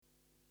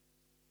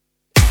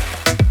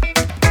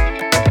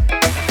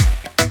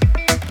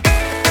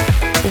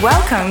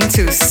Welcome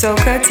to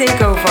Soca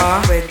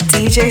Takeover with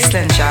DJ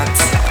Slingshot.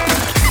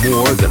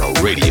 More than a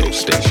radio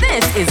station.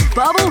 This is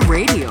Bubble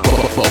Radio.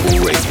 Bubble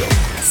Radio.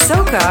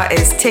 Soca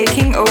is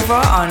taking over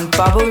on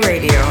Bubble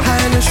Radio.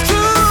 And it's true,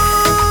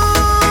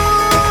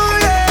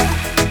 yeah.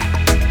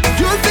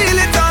 You feel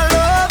it all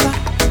over.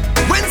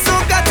 When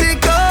soca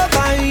take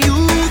over, you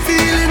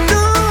feel it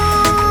new,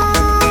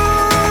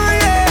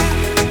 yeah.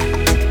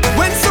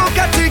 When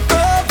soca take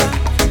over,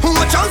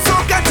 watch out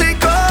soca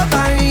take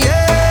over,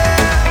 yeah.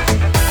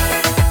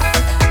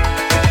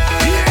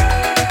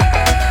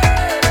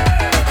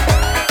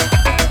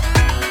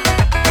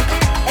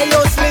 Hey yo,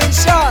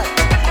 Slingshot.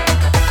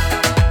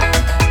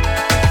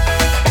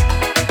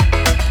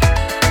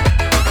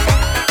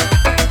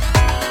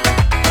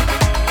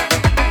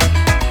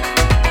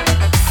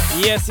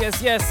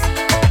 Yes.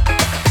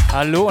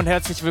 Hallo und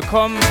herzlich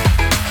willkommen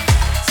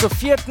zur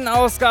 4.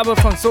 Ausgabe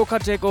von Soca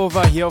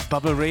Takeover hier auf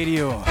Bubble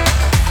Radio.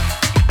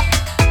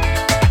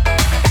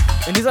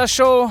 In dieser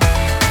Show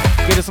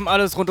geht es um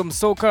alles rund um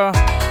Soca.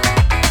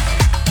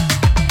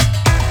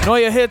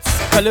 Neue Hits,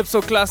 Calypso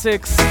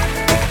Classics,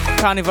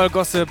 Carnival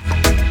Gossip.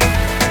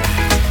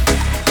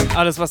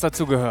 Alles, was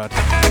dazugehört.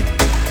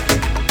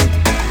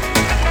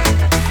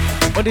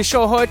 Und die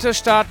Show heute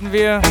starten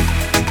wir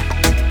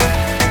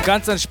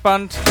ganz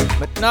entspannt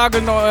mit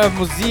nagelneuer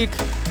Musik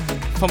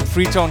vom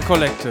Freetown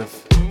Collective.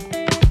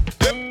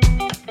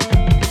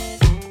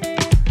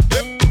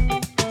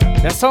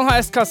 Der Song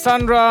heißt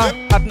Cassandra,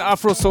 hat einen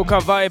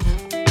Afro-Soca-Vibe.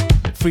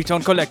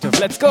 Freetown Collective,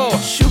 let's go!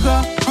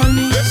 Sugar,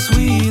 honey,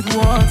 sweet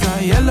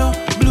water, yellow,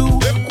 blue,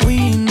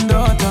 queen,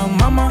 daughter,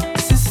 mama,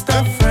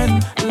 sister,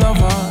 friend,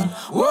 lover.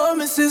 Whoa,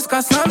 Mrs.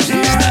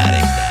 Cassandra.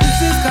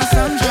 Mrs.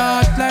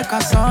 Cassandra, hot like a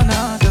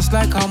sauna, just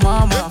like her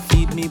mama,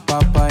 feed me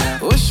papaya.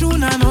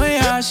 Oshuna no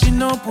ya, she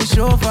no push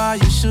over,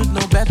 you should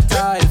know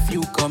better if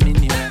you come in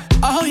here.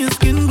 How your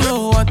skin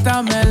glow,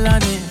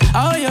 watermelon.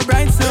 How your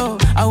bright so,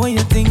 how when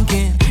you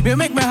thinking, you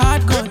make my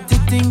heart go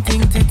ting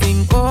ting ting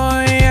ting.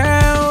 Oh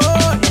yeah,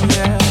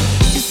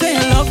 you say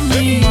you love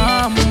me,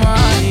 mama,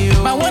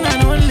 yo. My one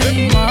and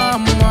only,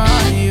 mama,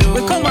 yo.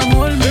 We come and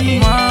hold me,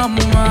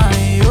 mama,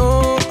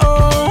 yo.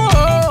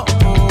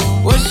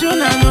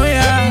 Oshuna no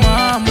ya,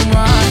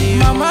 mama, yo.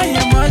 Mama,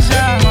 you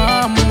maja,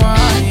 mama,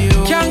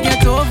 yo. Can't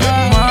get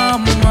over,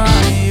 mama,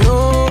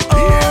 yo.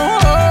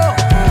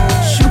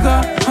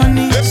 Sugar,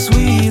 honey,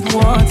 sweet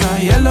water,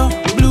 yellow,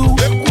 blue,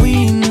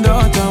 queen,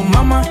 daughter,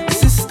 mama,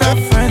 sister,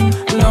 friend,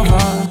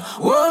 lover.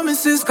 Whoa,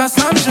 Mrs.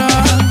 Cassandra.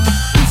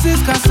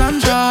 Mrs.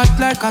 Cassandra, hot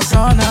like a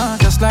sauna,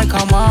 just like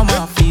her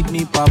mama, feed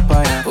me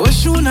papaya.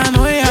 Oshuna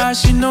no ya,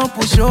 she no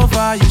push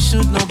over, you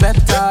should know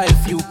better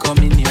if you come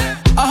in here.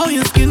 How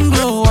your skin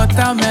glow,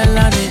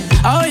 watermelon.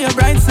 How you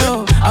bright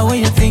so, how when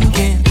you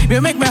thinking,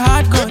 you make my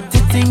heart go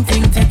ting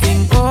ting ting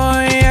ting. Oh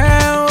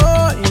yeah,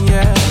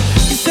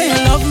 you say you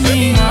love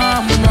me,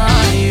 mama,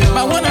 yo.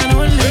 My one and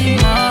only,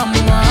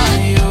 mama,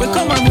 yo. We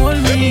come and hold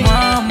me,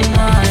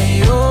 mama,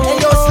 yo. Hey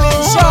yo,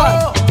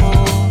 Slingshot.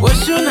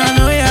 Oshuna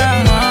no ya.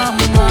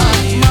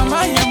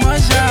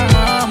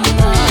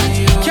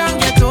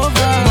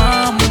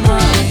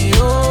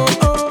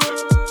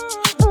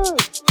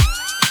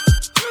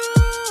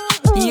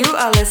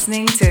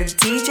 Listening to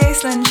DJ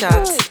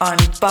Slingshot on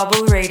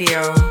Bubble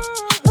Radio.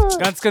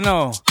 Ganz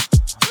genau.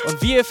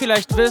 Und wie ihr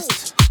vielleicht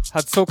wisst,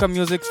 hat Soca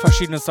Music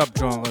verschiedene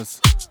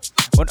Subgenres.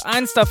 Und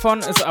eins davon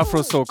ist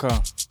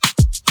Afro-Soca.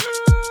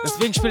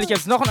 Deswegen spiele ich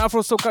jetzt noch einen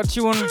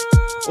Afro-Soca-Tune.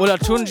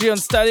 Olatunji und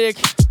Static.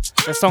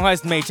 Der Song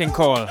heißt Mating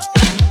Call.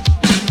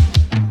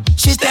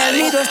 She tell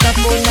me to stop,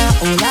 oh la,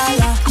 oh la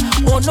la.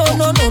 Oh no,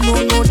 no, no, no,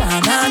 no, na,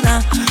 na,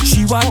 na.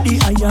 She want the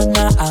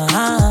ayana,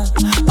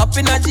 up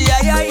in a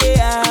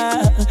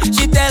yeah.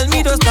 She tell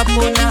me to stop,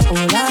 oh la,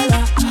 oh la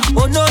la.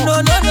 Oh no,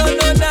 no, no, no,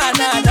 no, na,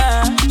 na,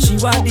 na. She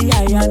want the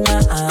ayana,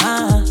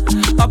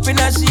 up in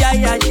a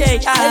yeah.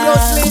 Hello,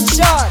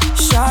 Slingshot.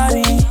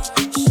 Shawty.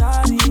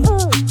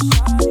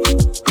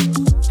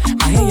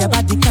 I hear your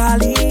body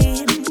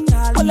calling.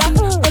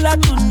 Hola,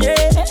 tunye.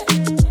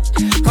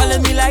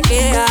 Calling me like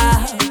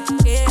yeah.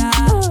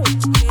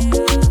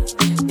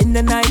 In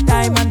the night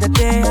time and the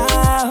day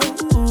out.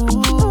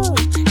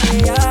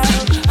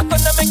 I'm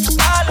gonna make you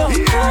follow.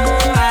 I'm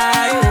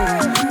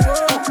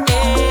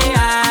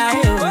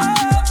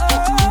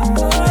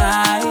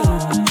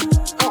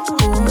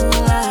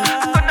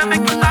gonna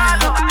make you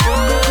follow.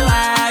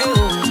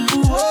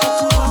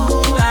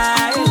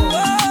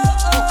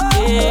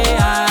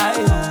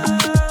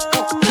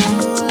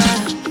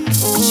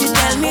 She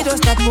tell me to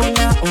stop, oh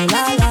la, oh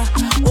la la.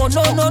 Oh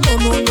no, no, no,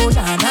 no, no,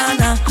 na, na,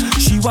 na.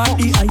 She want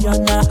the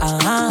ayana,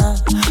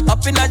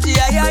 up in a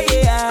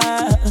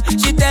yeah.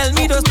 She tell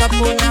me to stop,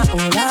 oh la, oh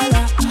la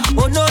la.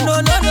 Oh no, no,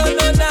 no, no,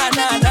 no, na,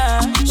 na, na.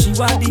 She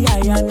want the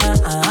ayana,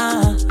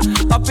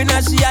 up in a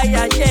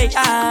yeah.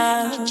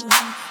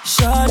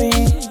 Shawty,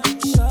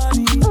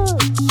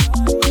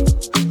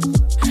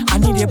 I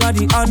need your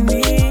body on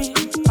me.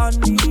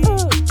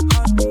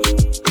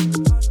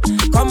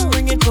 Come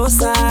bring it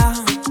closer.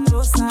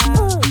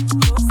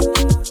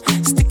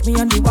 Stick me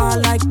on the wall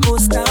like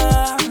poster.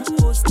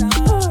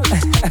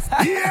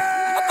 Yeah.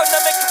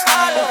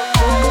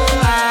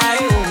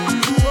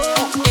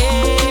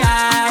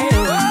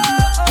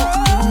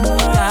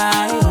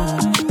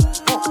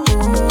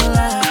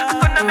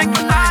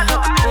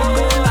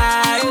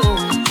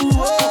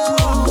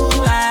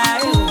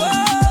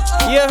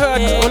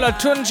 Mal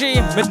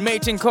Tunji mit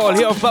Mating Call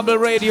hier auf Bubble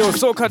Radio,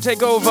 Soca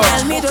Takeover.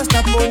 Tell me to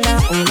stop, oh la,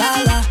 oh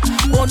la la.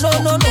 Oh no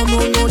no no no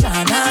no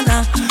na na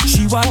na.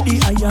 She want the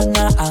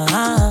ayana,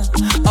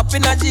 up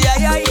in a G,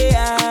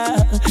 yeah.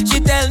 She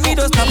tell me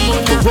to stop, oh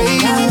la. The way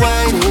you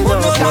whine it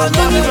up,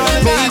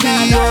 baby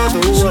you're the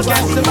one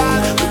for me.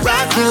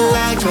 Rockin'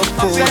 like a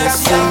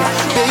pussy,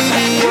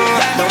 baby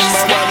you're number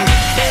one.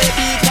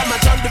 Baby, come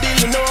and turn the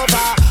building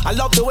over. I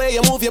love the way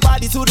you move your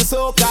body to the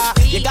soca.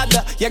 You got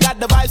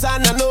the vibes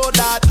and I know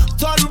that.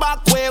 Turn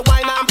back way,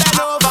 wine and bend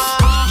over.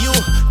 You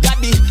got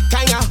the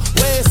kind of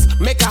ways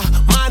make a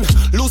man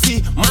lose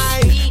his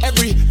mind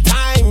every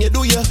time you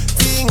do your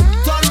thing.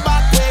 Turn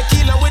back way,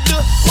 killer with the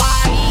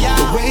wine. Yeah.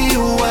 The way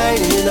you whine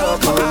it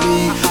up on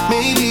me,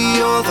 maybe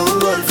you're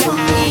the one for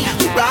me.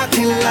 You're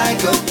rocking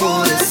like a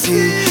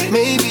policy.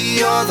 Maybe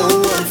you're the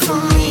one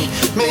for me.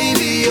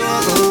 Maybe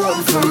you're the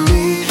one for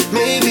me.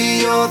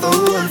 Maybe you're the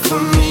one for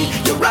me.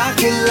 You're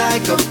rocking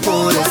like a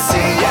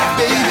policy.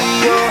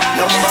 Baby, you're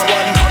number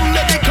one.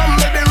 Come,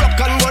 baby, rock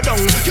and go down.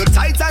 You're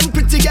tight and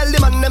pretty, girl, the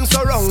man them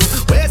so wrong.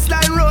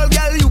 Waistline roll,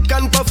 girl, you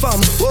can perform.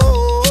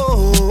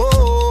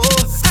 Whoa.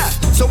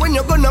 So when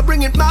you're gonna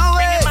bring it my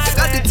way,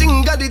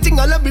 you got the thing,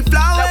 I love me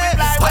flower.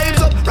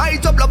 Vibes up,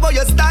 right up, love how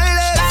you style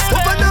it.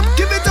 Open up,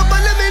 give it up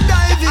and let me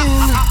dive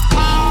in.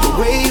 The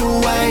way you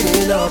whine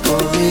it up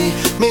on me,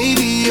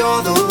 maybe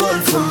you're the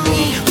one for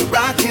me. We're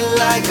rocking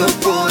like a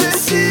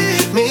policy.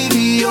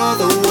 Maybe you're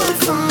the one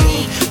for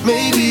me.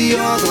 Maybe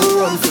you're the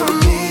one for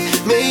me.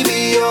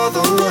 Maybe you're the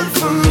one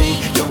for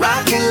me. You're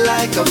rocking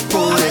like a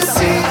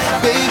policy.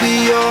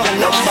 Baby, you're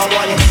number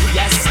one.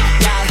 Yes,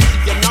 yeah,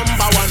 you're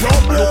number one.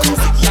 Problems,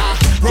 yeah,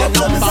 you're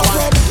number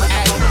one.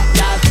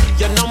 Yeah,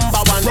 you're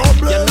number one.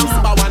 You're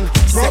number one.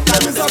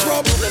 Problem is a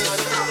problem.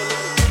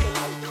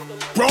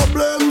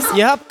 Problems.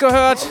 Ihr habt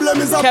gehört,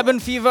 Cabin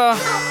Fever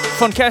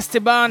von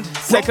Castiband,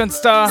 Second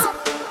Star,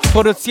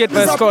 produziert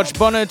bei Scotch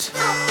Bonnet.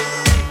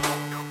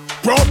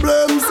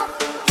 Problems.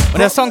 Und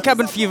der Song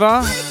Cabin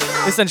Fever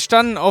ist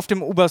entstanden auf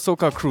dem Uber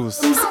Soca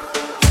Cruise.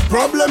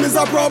 Problem is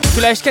a problem.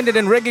 Vielleicht kennt ihr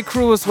den Reggae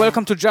Cruise,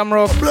 Welcome to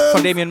Jamrock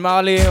von Damien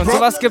Marley. Und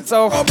sowas gibt's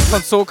auch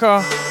von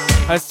Soca,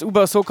 heißt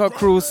Uber Soca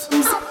Cruise.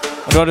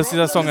 Und dort ist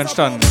dieser Song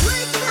entstanden.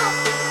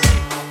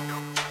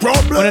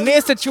 Und der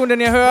nächste Tune,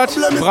 den ihr hört,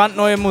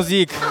 brandneue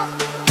Musik,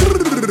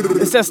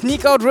 ist der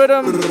Sneak Out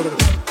Rhythm.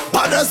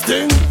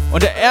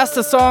 Und der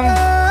erste Song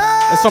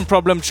ist von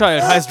Problem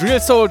Child, heißt Real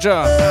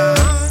Soldier.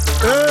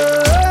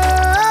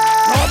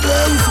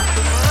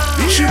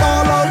 She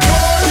ball out, oh,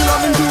 you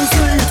loving too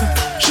sweet.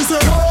 She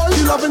said, oh,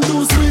 you loving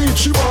too sweet.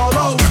 She ball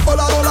out, oh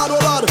lad, oh lad, oh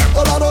lad,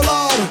 oh lad, oh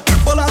lad,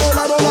 oh lad, oh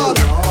lad, oh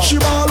lad. She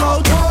ball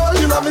out, oh,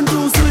 you loving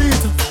too sweet.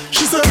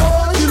 She said,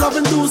 oh, you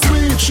loving too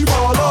sweet. She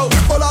ball out,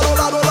 oh lad, oh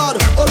lad, oh lad,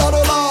 oh lad,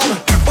 oh lad,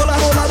 oh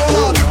lad, oh lad, oh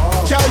lad.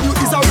 Girl, you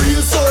is a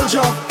real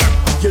soldier.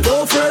 You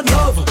don't afraid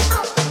love.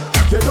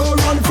 You don't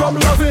run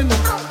from loving.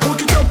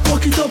 Poke it up,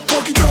 poke it up,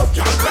 poke it up.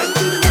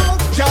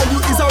 Girl, you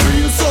is a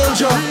real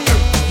soldier.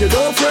 You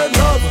don't afraid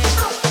love.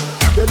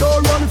 You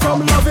don't run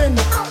from loving.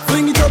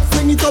 Fling it up,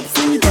 fling it up,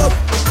 fling it up.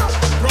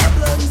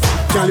 Problems.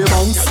 Girl, you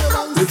bounce,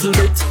 little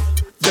bit.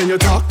 Then you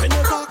talk,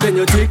 then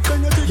you tick.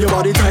 Your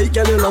body tight,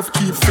 girl, your love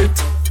keep fit.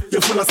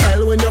 You're full of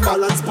style when you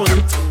balance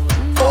point.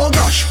 Oh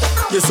gosh,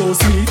 you're so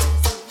sweet.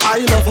 I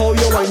love how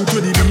you whine to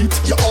the beat.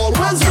 You're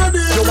always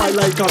ready. You whine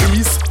like a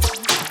beast.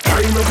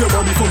 Wind up your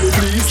body for me,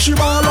 please. She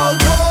ball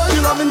out, oh,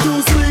 you loving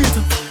too sweet.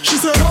 She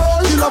said, oh,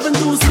 you loving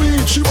too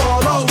sweet. She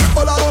ball out,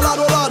 oh lad, oh lad,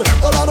 oh lad,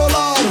 oh lad, oh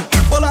lad,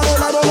 oh lad, oh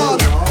lad, oh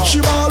lad. She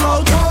ball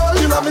out, oh,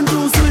 you loving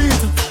too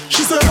sweet.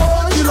 She said,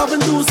 oh, you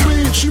loving too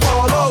sweet. She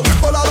ball out,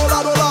 oh lad, oh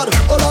lad, oh lad,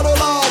 oh lad, oh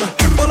lad,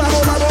 oh lad,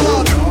 oh lad, oh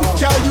lad.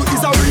 Girl, you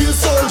is a real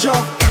soldier.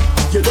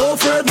 You don't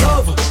afraid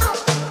love.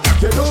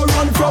 You don't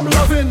run from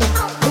loving.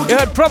 Ihr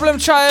hört Problem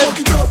Child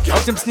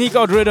auf dem Sneak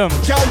Out Rhythm.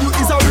 Girl, you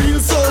is a real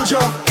soldier.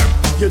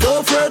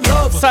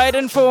 Side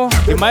Info: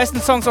 Die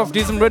meisten Songs auf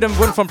diesem Rhythm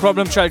wurden von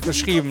Problem Child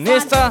geschrieben.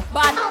 Nächster: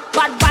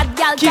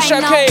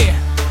 Keisha K.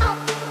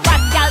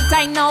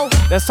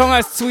 Der Song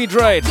heißt Sweet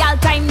Ride.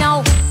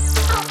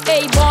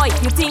 Hey boy,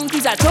 you think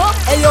he's a top?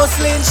 Hey yo,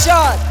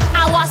 Slingshot.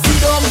 I was sit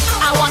down,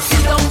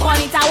 pon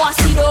it, I was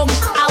sit down,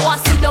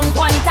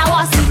 pon it, I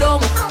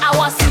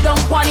was sit down,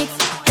 pon it.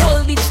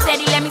 Hold it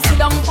steady, let me sit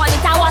down, pon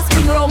it, I was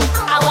spin wrong,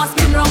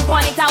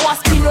 pon it, I was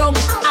spin wrong,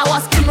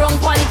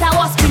 pon it, I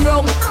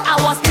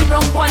was spin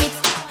wrong, pon it.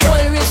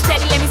 Hold real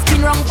steady, let me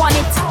spin wrong, pon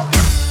it.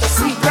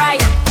 Sweet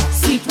ride,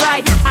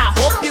 I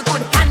hope you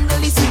could handle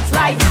the sweet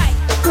ride.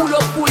 Pull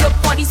up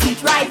for the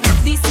sweet ride.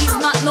 This is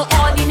not no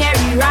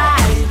ordinary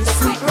ride.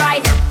 Sweet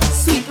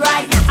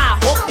ride, I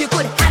hope you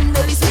could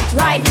handle the sweet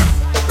ride.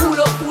 Pull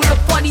up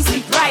for the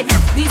sweet ride.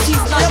 This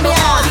is not no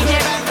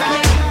ordinary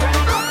ride.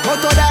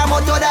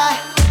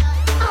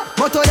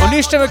 Und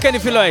die Stimme kennt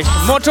ihr vielleicht.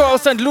 Motto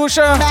aus St.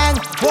 Lucia.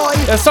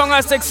 Der Song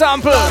heißt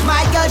Example.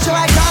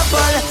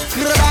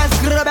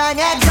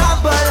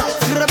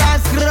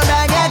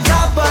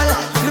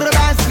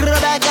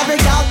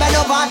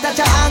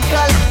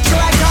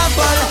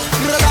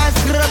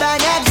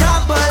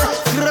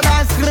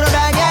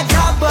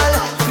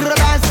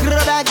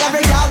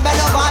 Every girl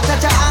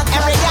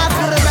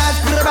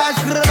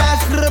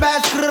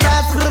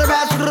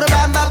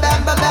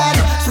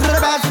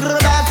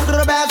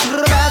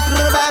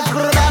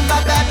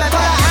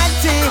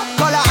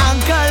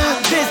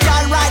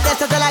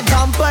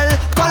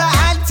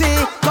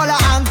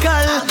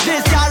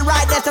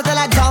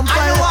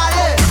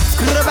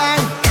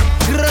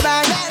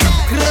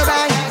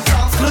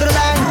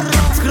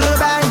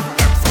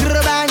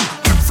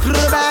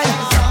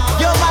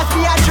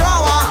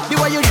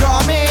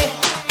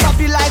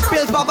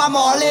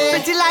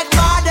sexy like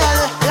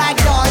model, like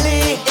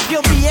Dolly. If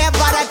you behave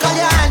bad, I call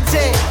you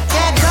auntie.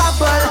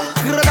 Example,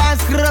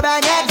 screw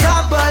bang,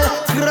 example,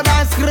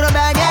 screw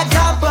bang,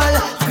 example,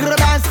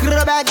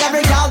 screw bang.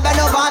 Every girl bend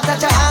over,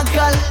 touch your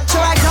ankle.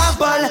 Show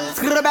example,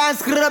 screw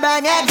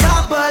bang,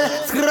 example,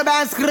 screw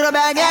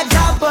bang,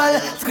 example,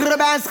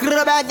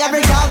 screw bang.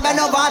 Every girl bend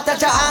over,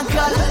 touch your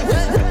ankle.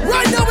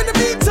 Right now in the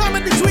meantime,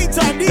 in between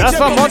time, DJ Das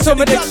war Motto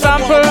mit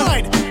Example.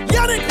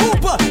 Yannick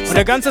Cooper. Und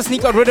der ganze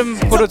Sneak Out Rhythm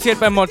produziert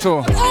bei Motto.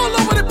 All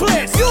over the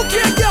place.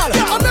 UK gal.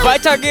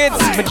 Weiter geht's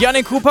mit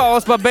Yannick Cooper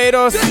aus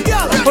Barbados.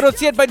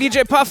 Produziert bei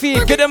DJ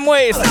Puffy. Get them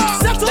ways.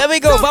 There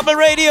we go, Bubble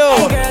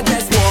Radio. Girl,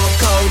 just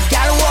walk out,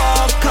 gal,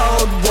 walk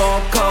out,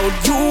 walk out.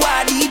 You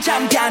are the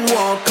champion,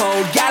 walk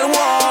out, gal,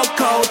 walk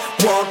out,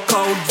 walk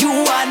out. You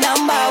are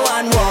number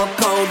one,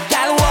 walk out,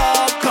 gal,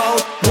 walk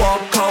out,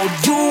 walk out.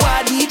 You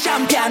are the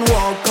champion,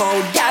 walk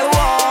out, gal,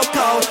 walk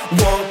out,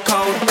 walk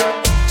out.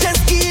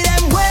 Just give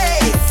them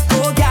ways,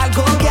 go gal,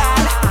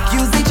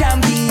 use the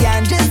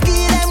champion. Just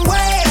give them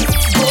ways,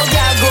 go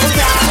gal,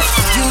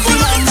 use the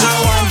number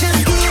one.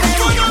 Just give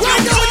them ways.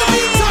 Right now in the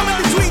meantime, in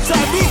between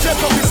time, DJ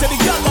Puffy said the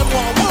gal that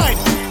want wine.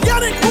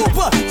 Yannick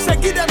Cooper said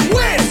give them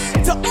ways.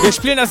 Wir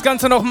spielen das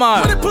Ganze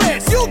nochmal. The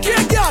place.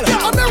 UK gal.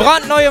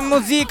 Brandneue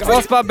Musik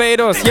aus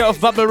Barbados hier auf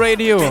Bubble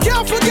Radio.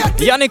 Can't forget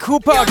the Yannick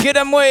Cooper, Get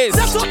them ways.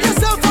 That's up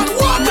yourself and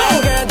walk My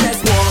out. girl,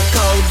 just walk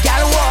out,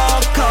 gal,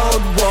 walk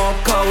out,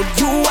 walk out.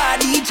 You are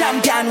the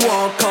champion,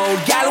 walk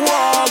out, gal,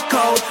 walk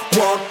out,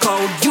 walk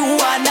out. You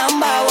are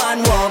number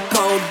one, walk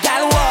out,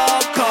 gal,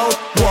 walk out,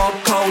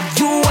 walk out.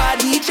 You are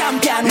the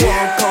champion,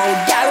 walk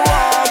out, gal,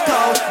 walk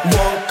out,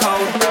 walk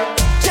out.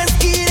 Just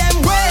give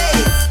them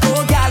ways, go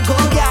gal,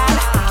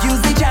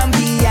 use the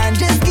champion.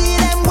 Just give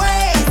them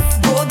ways,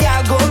 go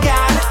gal,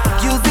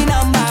 use the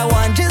number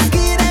one. Just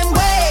give them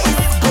ways,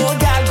 go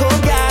gal,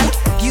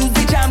 use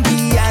the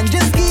champion.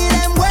 Just give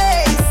them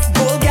ways,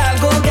 go gal,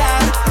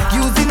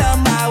 use the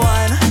number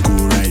one. Go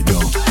right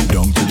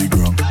down to the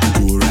ground.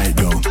 Go right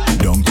down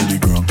to the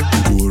ground.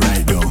 Go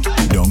right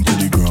down to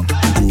the ground.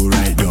 Go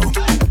right down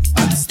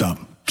and stop.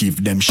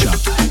 Give them shock,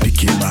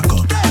 pick it back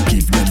up.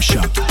 Give them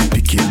shock,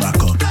 pick it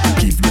back up.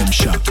 Give them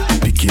shock,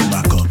 pick it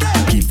back up.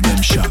 Give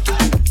them shock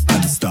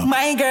and stop.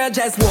 My girl,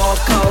 just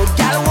walk out,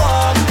 gal,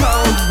 walk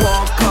out,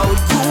 walk out.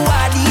 You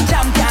are the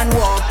champion,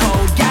 walk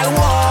out, gal,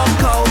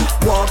 walk out,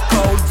 walk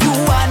out. You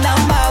are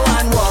number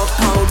one, walk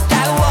out,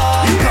 gal,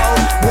 walk out,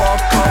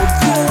 walk out.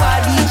 You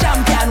are the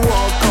champion,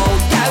 walk out,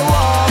 gal,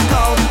 walk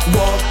out,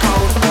 walk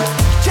out.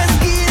 Just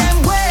give them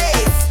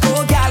ways, go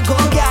gal,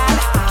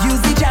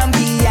 use the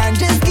champion.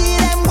 Just give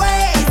them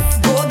ways,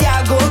 go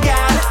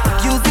gal,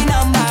 use the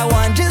number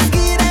one. Just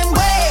give them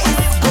ways,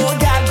 go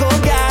gal,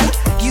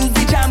 use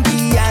the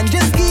champion.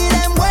 Just give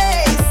them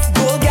ways,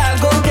 go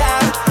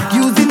gal,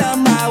 use the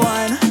number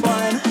one.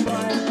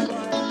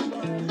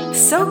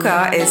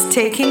 Soca is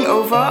taking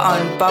over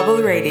on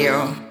Bubble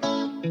Radio.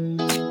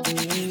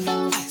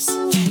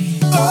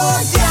 Oh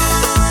yeah,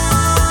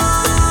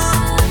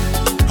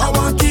 I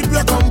want to keep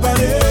you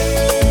company,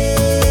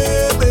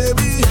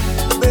 baby.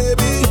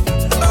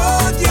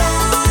 Oh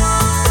yeah,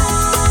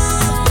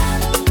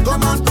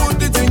 come and put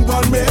the thing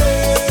on me,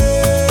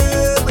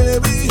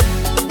 baby.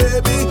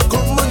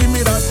 Come on, give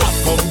me that,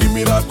 come give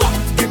me that,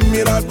 give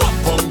me that,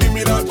 come give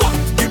me that,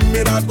 give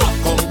me that,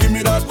 come give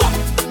me that.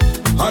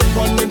 And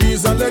on the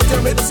knees and let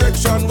your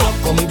midsection walk.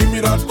 Come give me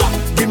that,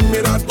 give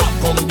me that,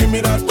 come give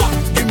me that,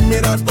 give me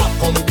that,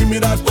 come give me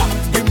that,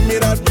 give me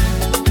that.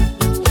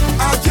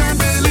 I can't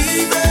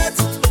believe it.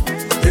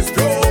 It's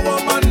pure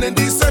woman in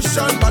this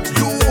session, but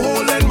you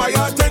holding my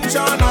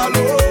attention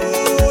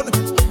alone.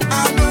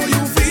 I know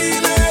you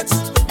feel it.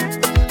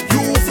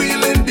 You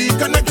feeling the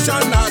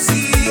connection. I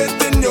see it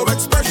in your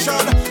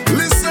expression.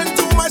 Listen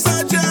to my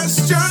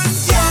suggestion.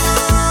 Yeah,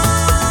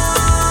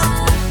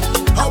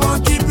 I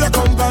want to keep you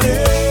company.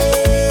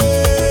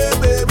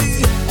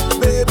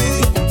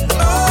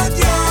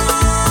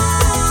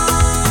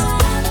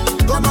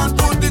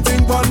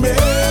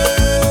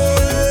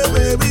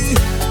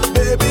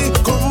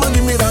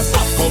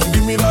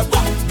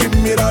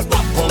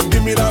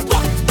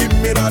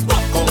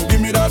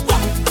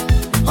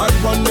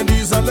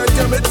 Let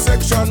your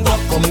midsection walk.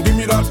 Come give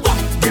me that,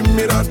 give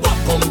me that,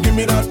 come give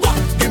me that,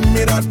 give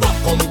me that,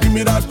 come give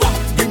me that,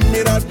 give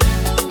me that.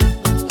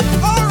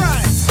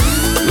 Alright.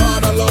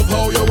 Lord, I love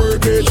how you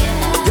work it.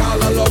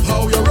 Girl, I love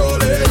how you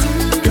roll it.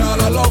 Girl,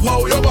 I love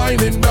how you're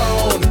winding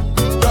down.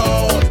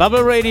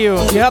 Bubble Radio,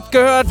 ihr habt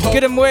gehört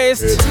Get 'em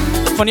Waste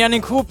von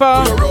Yannick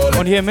Cooper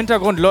und hier im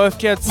Hintergrund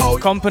läuft jetzt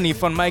Company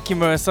von Mikey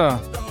Mercer.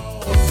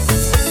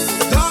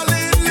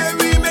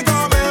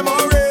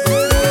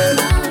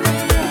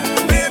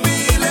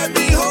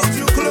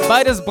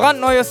 Beides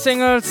brandneue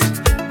Singles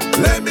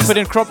für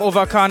den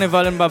Crop-Over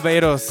Carnival in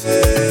Barbados,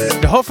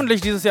 der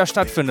hoffentlich dieses Jahr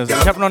stattfindet.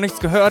 Ich habe noch nichts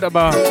gehört,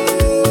 aber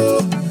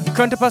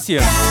könnte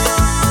passieren.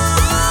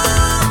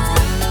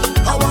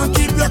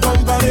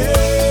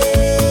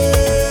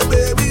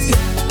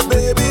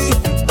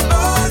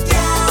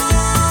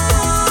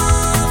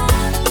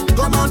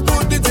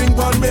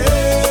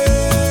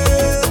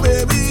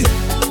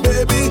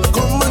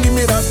 Come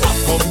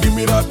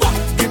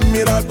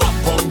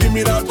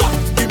me that,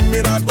 give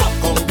me that,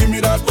 come give me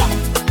that.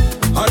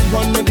 And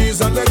one of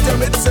these and let them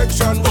hit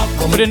section.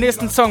 Für den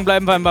nächsten Song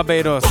bleiben wir in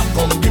Barbados.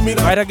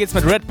 Weiter geht's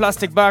mit Red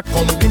Plastic Bug.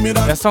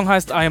 Der Song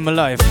heißt I Am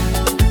Alive.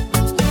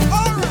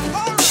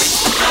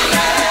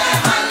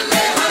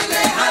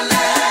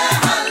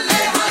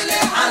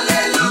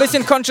 Ein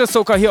bisschen Conscious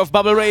Soca hier auf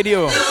Bubble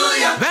Radio.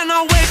 When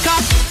I wake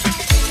up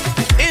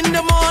in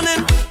the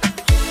morning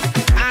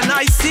and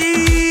I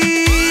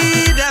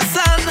see the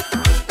sun,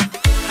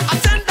 I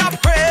send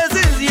up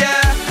praises,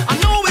 yeah. I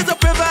know it's a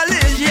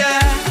privilege, yeah,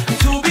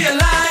 to be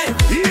alive.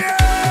 Yeah.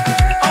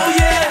 Oh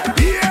yeah.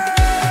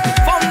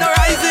 Yeah. From the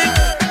rising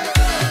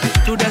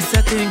to the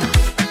setting,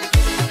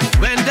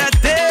 when that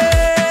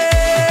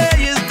day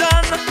is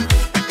done,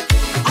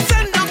 I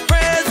send up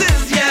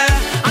praises, yeah.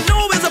 I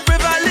know it's a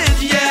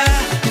privilege, yeah,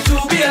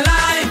 to be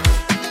alive.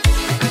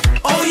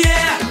 Oh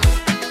yeah.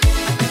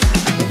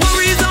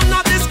 Worries I'm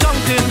not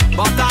discounting,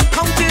 but I'm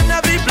counting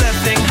every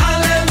blessing.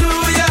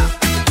 Hallelujah.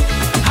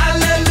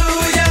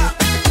 Hallelujah.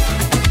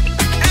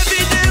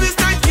 Every day is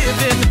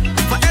Thanksgiving,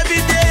 for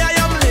every day I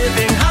am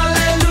living.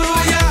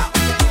 Hallelujah.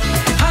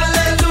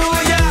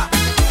 Hallelujah.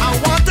 I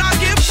want to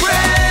give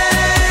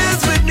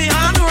praise with me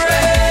hand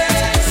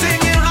raised,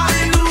 singing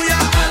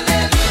hallelujah.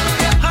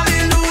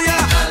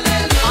 Hallelujah.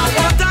 I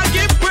want to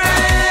give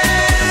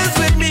praise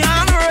with me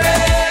hand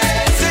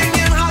raised,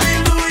 singing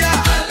hallelujah.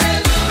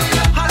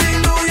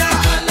 Hallelujah.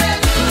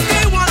 He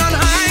one on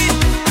high,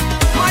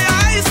 my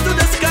eyes to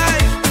the sky,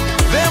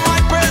 where my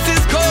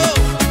praises go,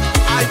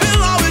 I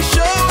will always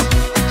show.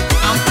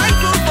 I'm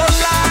thankful for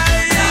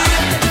life,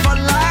 for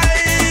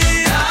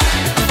life,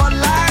 for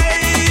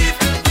life.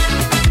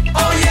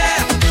 Oh yeah.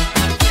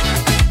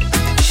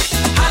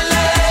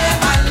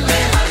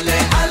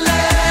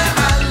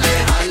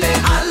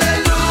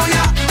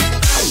 Hallelujah.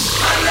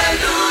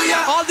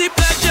 Hallelujah. All the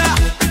pleasure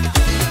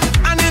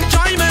and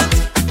enjoyment,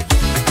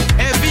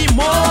 every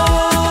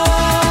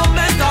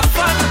moment of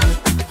fun,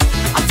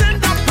 I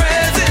send up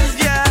praises,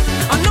 yeah.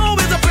 I know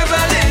it's a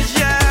privilege,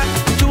 yeah,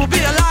 to be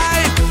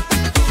alive.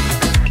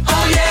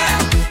 Oh yeah.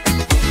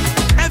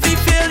 Every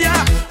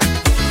failure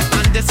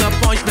and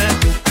disappointment,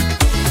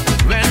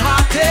 when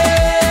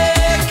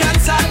heartache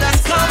and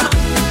sadness come,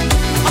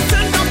 I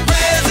send up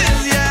praises,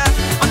 yeah.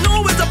 I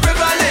know it's a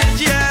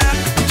privilege, yeah,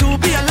 to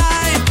be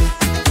alive.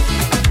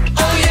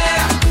 Oh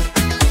yeah.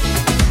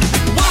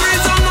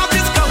 Worries I'm not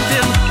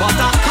discounting, but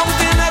I'm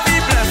counting every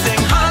blessing.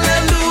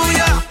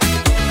 Hallelujah.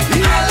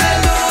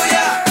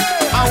 Hallelujah.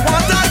 I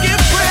want to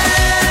give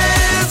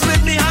praise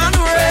with me hand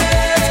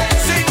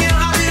raised, singing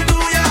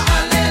hallelujah.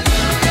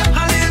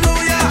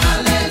 Hallelujah.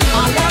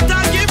 I want to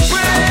give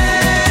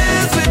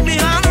praise with me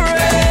hand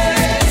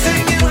raised,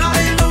 singing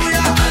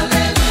hallelujah.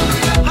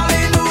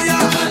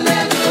 Hallelujah.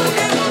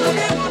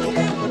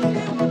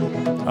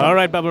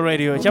 Alright, Bubble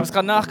Radio. Ich hab's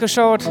gerade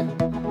nachgeschaut.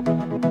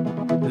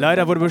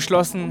 Leider wurde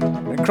beschlossen,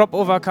 den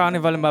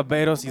Crop-Over-Karneval in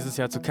Barbados dieses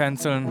Jahr zu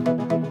canceln.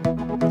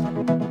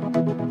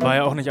 War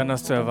ja auch nicht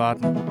anders zu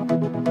erwarten.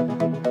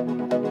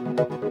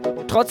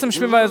 Trotzdem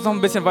spielen wir jetzt noch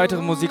ein bisschen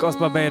weitere Musik aus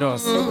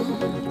Barbados.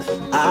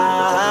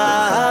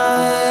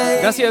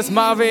 Das hier ist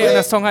Marvey und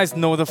der Song heißt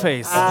Know the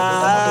Face.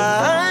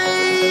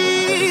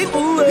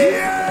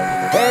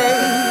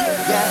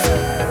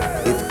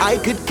 If I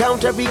could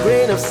count every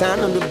grain of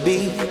sand on the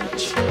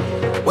beach,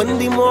 wouldn't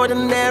be more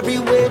than every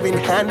waving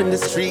hand in the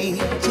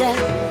street. Yeah.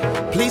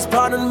 Please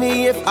pardon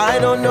me if I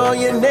don't know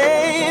your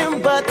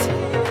name, but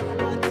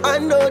I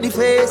know the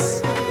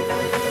face.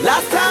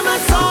 Last time I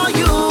saw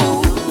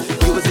you,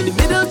 you was in the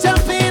middle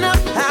jumping up,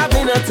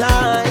 having a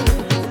time.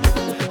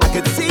 I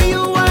could see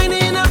you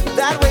winding up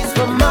that waist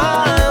from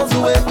miles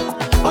away.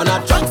 On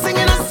our trunk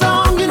singing a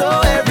song, you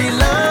know every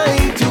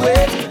line to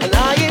it. And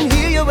I can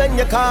hear you when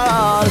you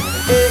call.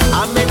 Hey,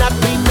 I may not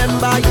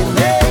remember your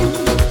name,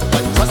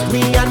 but trust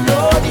me, I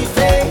know the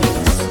face.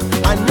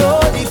 I know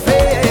the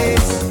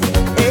face.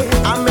 Hey,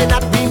 I may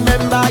not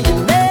remember your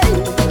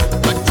name,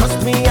 but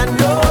trust me, I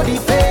know the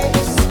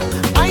face.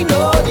 I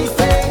know the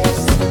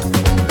face.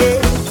 Hey,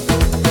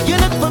 you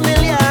look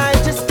familiar, I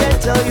just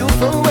can't tell you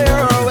from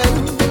where or when.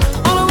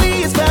 All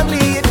we is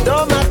family, it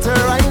don't matter.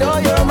 I know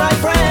you're my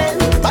friend.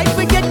 Might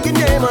forget your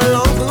name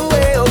along the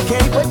way,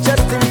 okay, but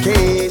just in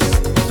case,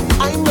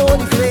 I know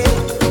the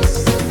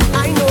face.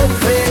 I know the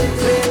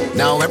face.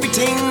 Now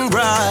everything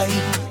right.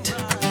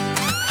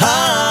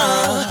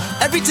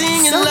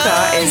 Everything in Soca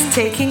life is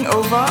taking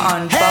over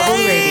on Bubble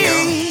Radio.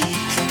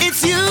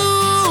 It's you.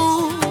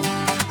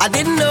 I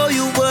didn't know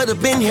you would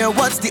have been here.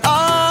 What's the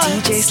odds?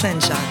 DJ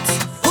Slingshot.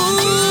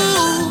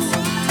 Ooh,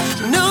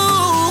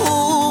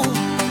 no.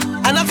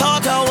 And I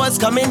thought I was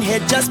coming here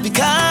just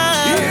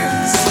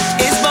because.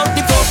 It's about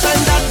the first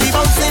time that we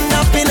bouncing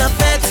up in a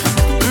bed.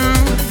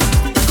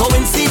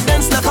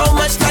 Coincidence, look how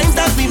much times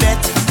that we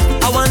met.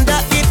 I wonder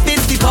if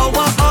it's the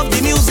power of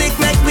the music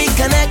make we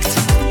connect.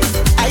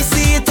 I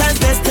see it as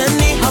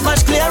destiny. How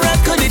much clearer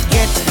could it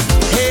get?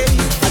 Hey,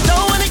 I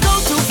don't wanna go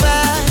too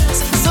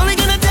fast, so we're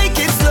gonna take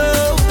it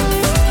slow.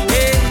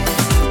 Hey,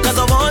 'cause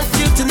I want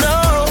you to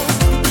know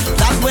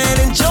that when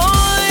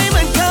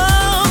enjoyment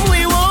comes,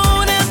 we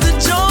won't have to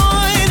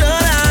join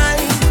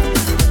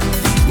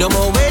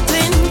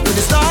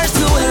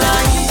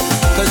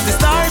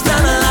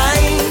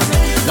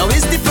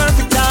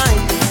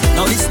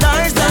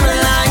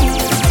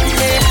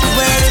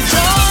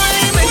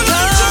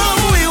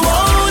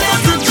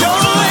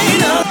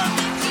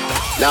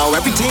now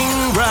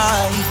everything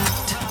right.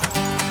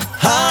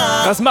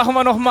 Das machen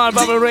wir nochmal,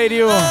 Bubble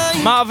Radio.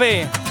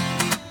 Marvey.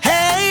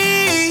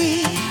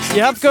 Hey.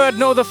 Ihr habt gehört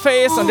Know the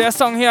Face und der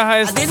Song hier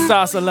heißt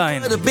Stars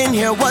Align. Been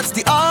here, what's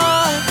the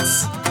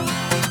odds?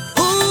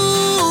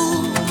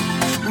 Ooh,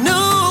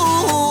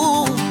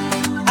 no.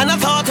 And I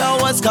thought I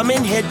was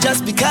coming here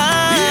just because.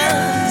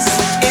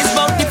 It's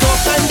about the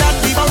first time that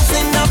we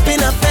bouncing up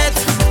in a bed.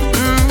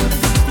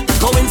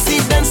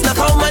 Coincidence, look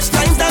how much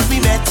times that we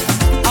met.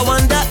 I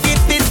wonder if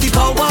it's the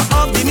power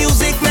of the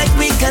music make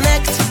we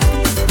connect.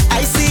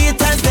 I see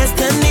it as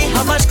destiny,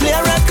 how much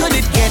clearer could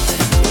it get?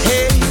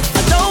 Hey,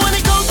 I don't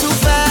wanna go too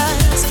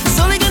fast,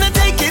 so we're gonna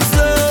take it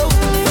slow.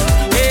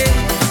 Hey,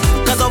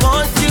 cause I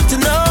want you to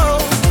know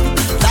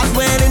that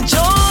when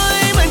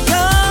enjoyment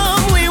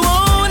come, we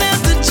won't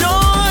have to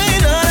join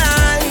the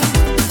line.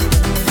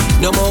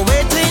 No more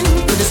waiting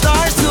for the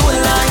stars to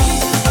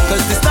align,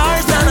 cause the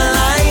stars don't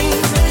align.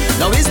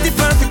 Now is the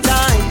perfect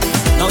time,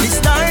 now the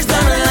stars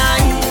don't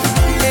align.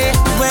 Hey,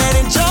 when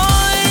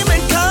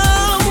enjoyment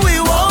come, we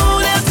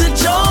won't have to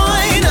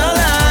join the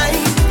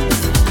line.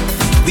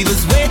 We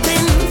was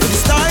waiting for the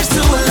stars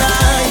to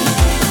align.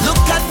 Look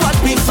at what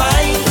we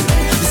find,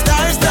 the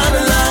stars don't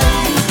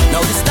align.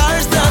 Now the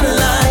stars don't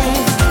align.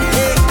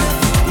 Hey,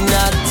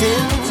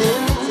 nothing.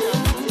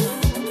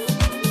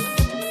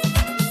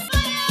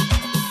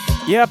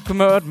 Ihr habt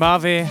gehört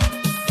Marvey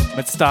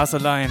mit Stars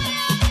Align.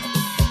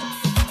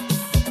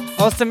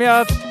 Aus dem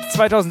Jahr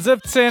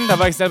 2017, da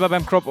war ich selber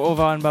beim Crop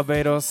Over in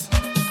Barbados.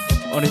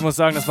 Und ich muss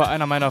sagen, das war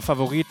einer meiner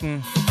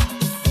Favoriten.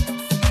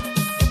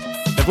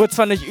 Der wurde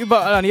zwar nicht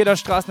überall an jeder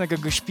Straßenecke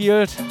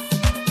gespielt,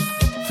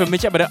 für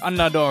mich aber der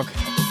Underdog.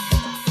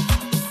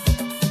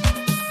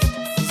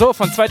 So,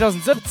 von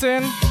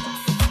 2017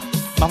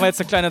 machen wir jetzt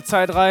eine kleine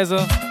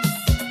Zeitreise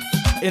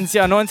ins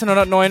Jahr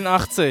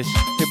 1989.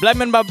 Wir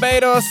bleiben in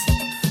Barbados.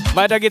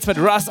 Weiter geht's mit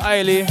Russ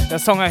Eiley. Der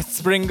Song heißt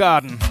Spring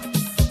Garden.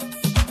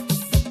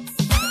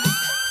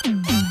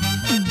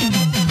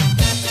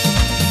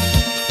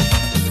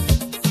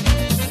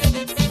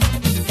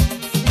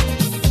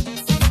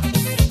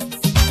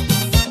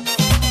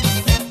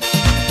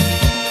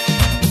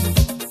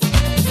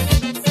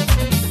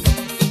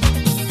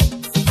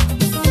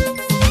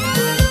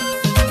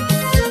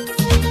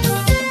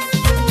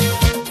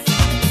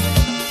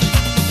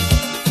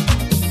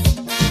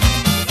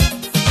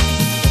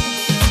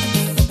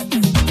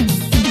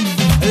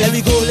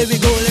 Let me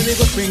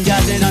go, spring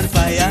garden on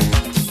fire.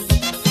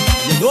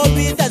 You know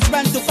Peter's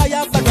ran to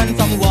fire, but run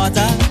from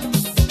water.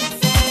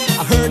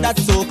 I heard that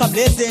soca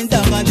blazing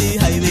down on the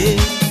highway,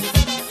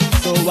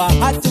 so I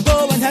had to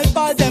go and help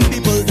all them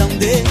people down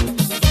there.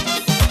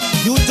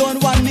 You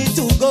don't want me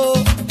to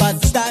go,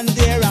 but stand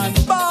there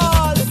and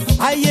ball.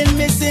 I ain't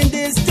missing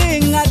this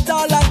thing at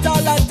all, at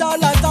all, at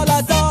all, at all,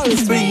 at all.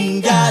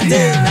 Spring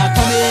garden, now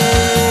come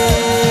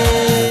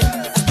in.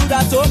 I stood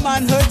at home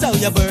and heard how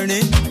you're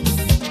burning.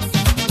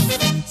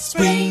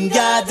 Spring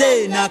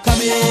garden, now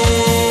come in.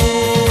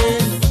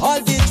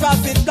 All the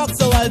traffic blocked,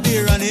 so I'll be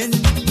running.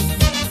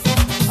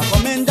 I'm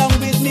coming down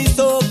with me,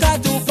 so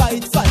got to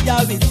fight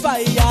fire with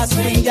fire.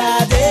 Spring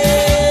garden,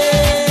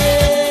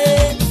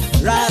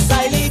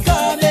 Rasili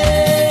coming.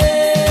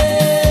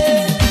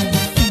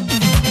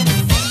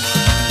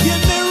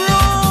 Give me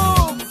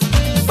room,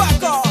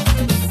 back up.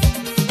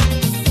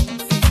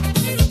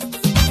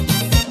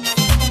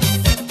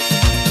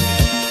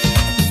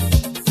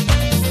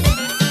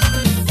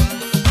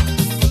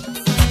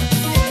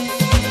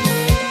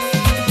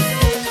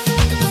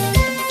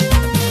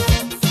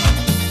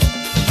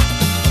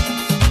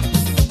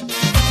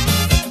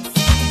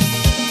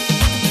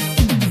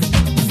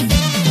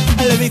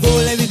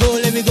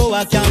 Let me go,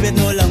 I can't wait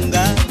no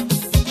longer.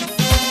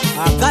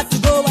 I got to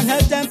go and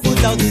help them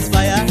put out this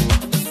fire,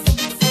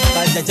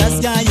 cause I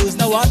just can't use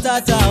no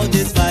water to out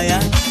this fire.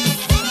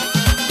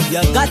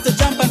 You got to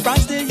jump and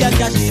prance till you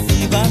catch the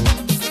fever.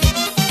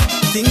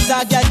 Things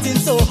are getting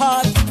so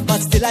hard,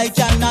 but still I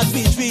cannot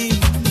be free.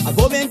 I'm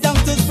going down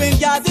to Spring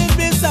Garden,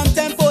 bring some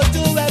tempo to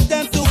help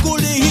them to cool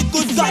the heat.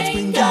 Good God,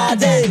 Spring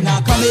Garden,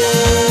 now come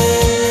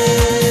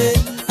in.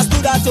 I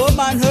stood at home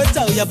and heard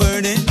how you're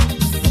burning.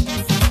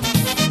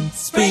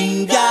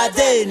 Spring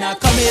garden, now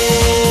come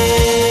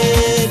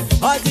in.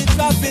 All the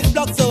traffic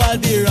blocked, so I'll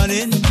be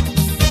running.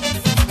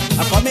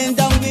 I'm coming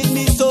down with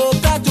me, so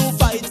got to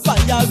fight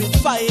fire with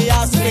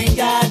fire. Spring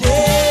garden,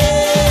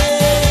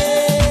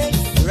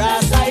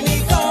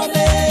 Rasili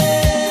coming.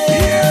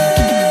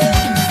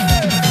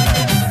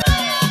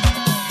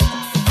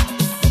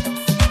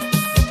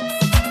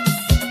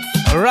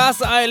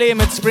 Russ Eiley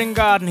mit Spring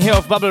Garden hier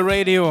auf Bubble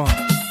Radio.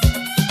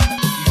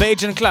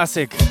 Bajan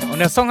Classic. Und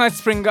der Song heißt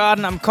Spring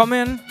Garden, I'm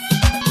Coming.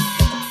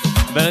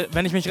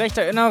 Wenn ich mich recht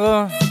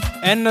erinnere,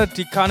 endet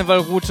die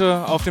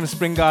Karnevalroute auf dem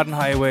Spring Garden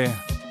Highway.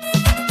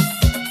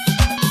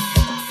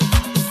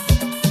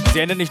 Sie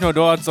endet nicht nur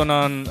dort,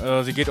 sondern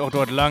sie geht auch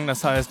dort lang.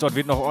 Das heißt, dort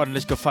wird noch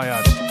ordentlich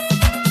gefeiert.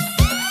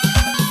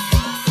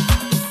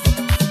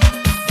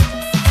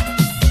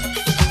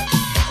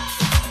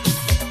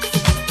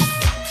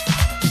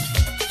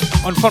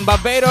 Und von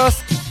Barbados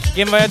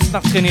gehen wir jetzt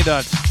nach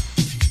Trinidad.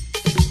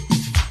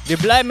 Wir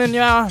bleiben im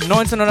Jahr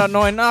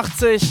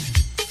 1989.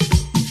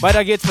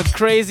 Weiter geht's mit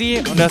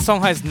Crazy und der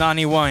Song heißt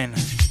Nani Wine.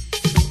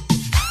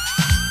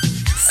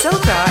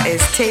 Soca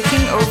is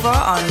taking over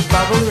on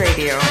Bubble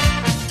Radio.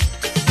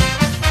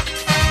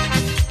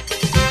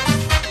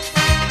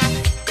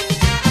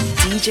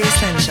 DJ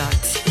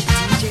Slingshot.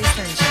 DJ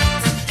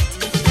Slingshot.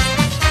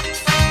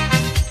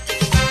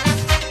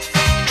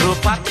 True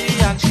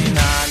party and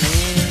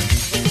Chinani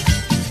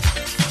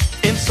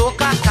in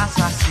Soca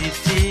Casa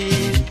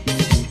City.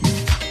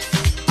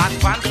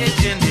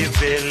 Advantage in the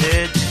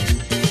village.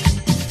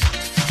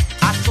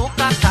 A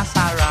Soca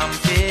Casa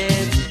Rampage.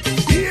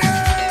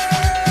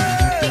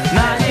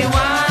 Nani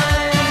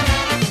wine,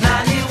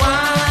 Nani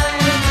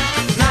wine,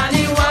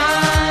 Nani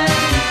wine,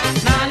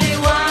 Nani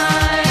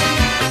wine,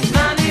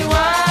 Nani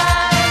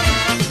wine,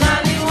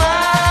 Nani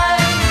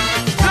wine,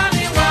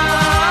 Nani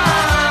wine,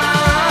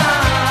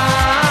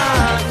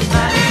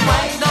 Nani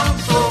wine down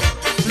so,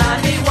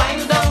 Nani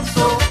wine down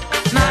so,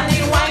 Nani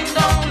wine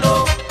down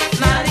low,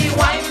 Nani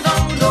wine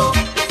down low,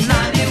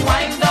 Nani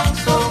wine down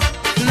so,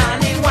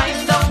 Nani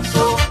wine down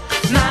so,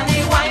 Nani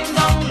wine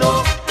down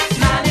low,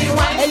 Nani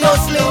wine. Hey yo,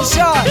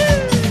 Slingshot.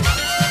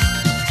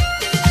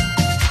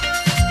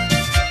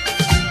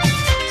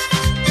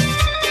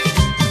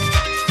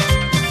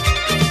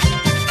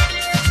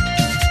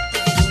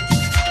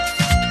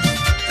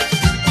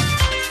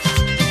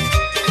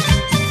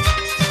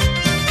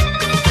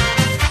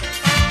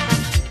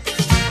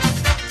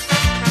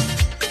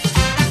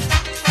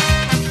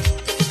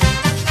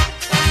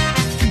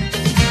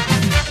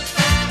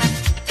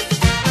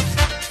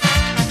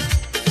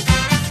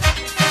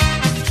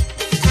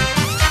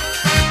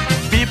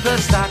 People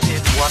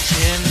started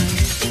watching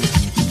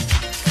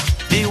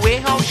the way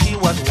how she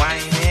was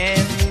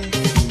whining,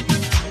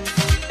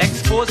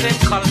 exposing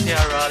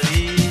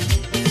culturally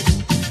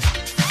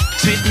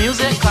sweet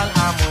musical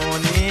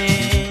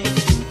harmony.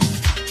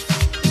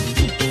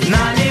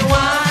 Nani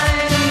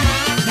wine,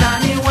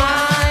 Nani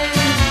wine,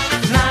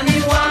 Nani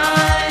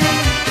wine,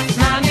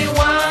 Nani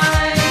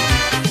wine,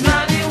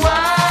 Nani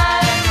wine,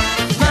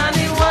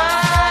 Nani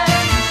wine,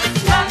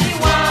 Nani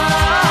wine.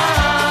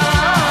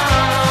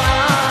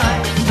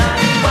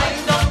 Nani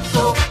wine down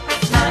so,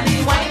 Nani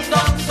wine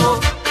down so,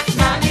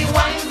 Nani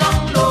wine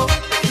down low,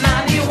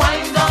 Nani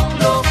wine down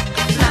low,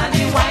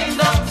 Nani wine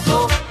down so,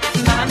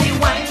 Nani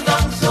wine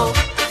down so,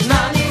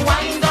 Nani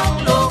wine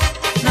down low,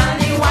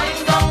 Nani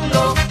wine down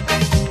low.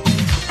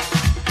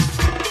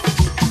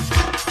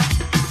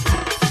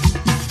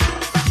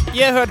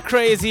 Ihr hört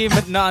Crazy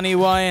mit Nani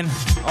Wine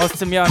aus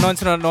dem Jahr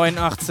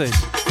 1989.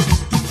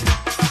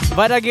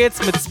 Weiter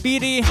geht's mit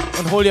Speedy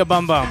und Hol Your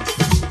Bam Bam.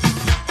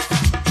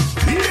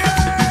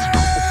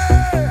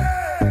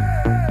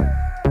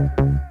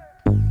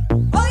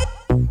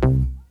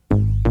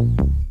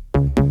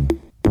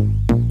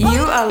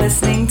 You are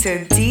listening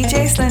to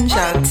DJ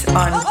Slingshot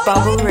on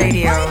Bubble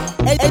Radio.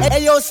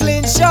 Hey yo,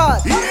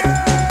 Slingshot.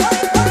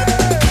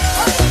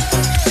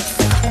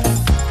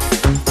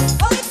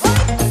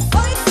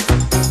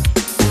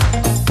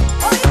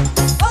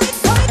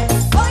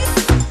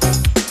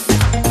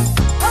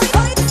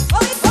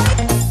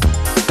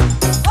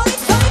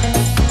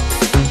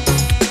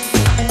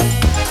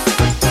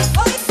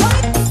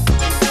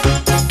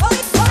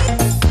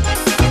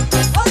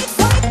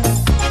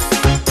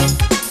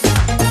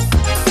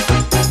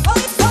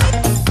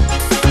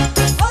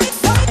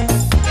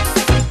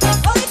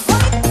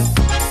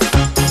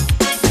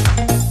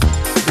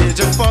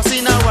 Major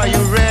Posse, now are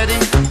you ready?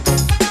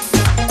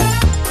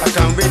 I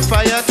can't wait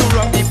for you to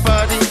rock the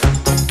party.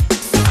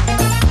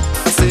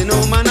 I say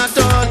no man at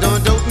all,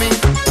 don't doubt me.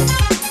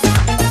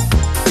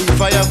 The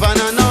fire van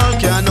and all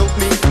can't out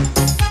me.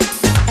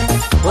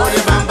 Hold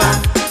your bam bam,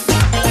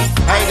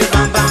 hide the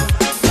bam bam.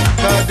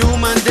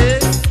 Kadoom and day,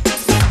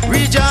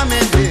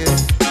 rejamming day.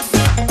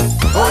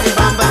 Hold your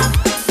bam bam,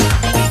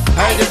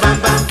 hide the bam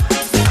bam.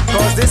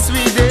 Cause this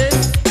we day,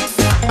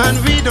 and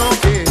we don't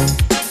care.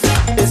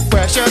 It's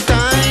pressure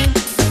time,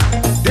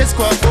 this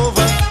crop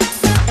over,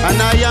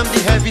 and I am the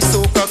heavy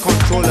soca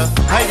controller.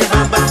 Hide the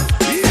bam bam,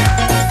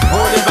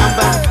 hold the bam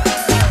bam,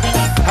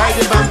 hide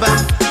the bam bam.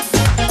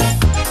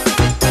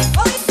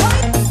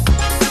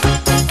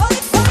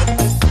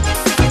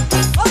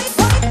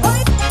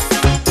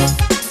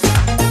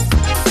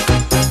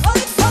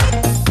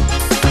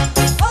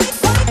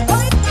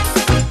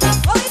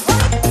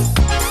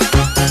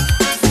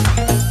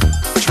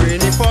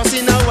 Training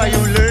posse, now are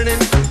you learning?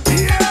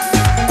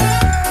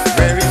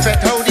 Very fat,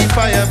 how the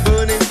fire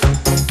burning.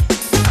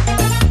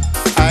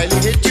 I'll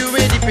hit you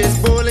with the pace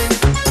bowling.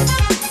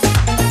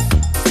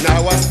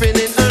 Now I'm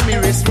spinning and me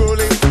wrist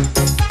rolling.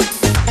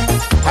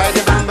 Hide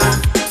the bam bam,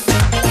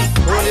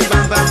 hold the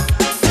bam bam.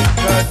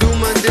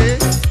 Kadoom and day,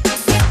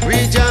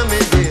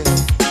 rejamming day.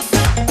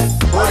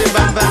 Hold the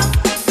bam bam,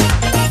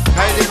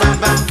 hide the bam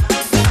bam.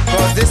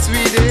 Cause this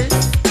we day,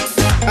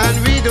 and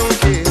we don't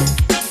care.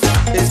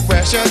 It's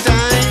pressure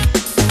time,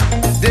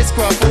 this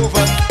crop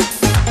over,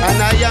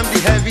 and I am the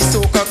heavy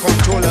soca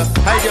controller.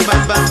 Hide your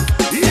bam bam,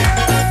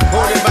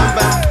 hold your bam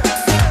bam,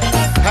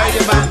 hide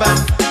your bam bam,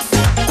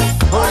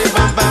 hold your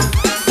bam bam.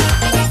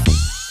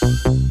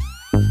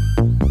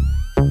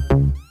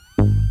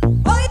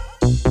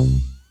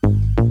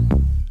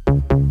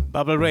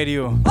 Bubble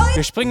Radio.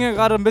 Wir springen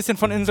gerade ein bisschen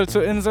von Insel zu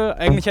Insel.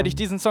 Eigentlich hätte ich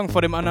diesen Song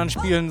vor dem anderen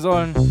spielen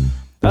sollen.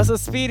 Das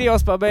ist Speedy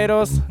aus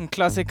Barbados, ein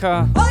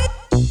Klassiker.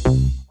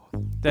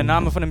 Der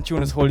Name von dem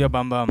Tune ist Hold Your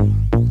Bam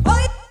Bam.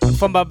 Und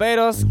von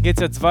Barbados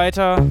geht's jetzt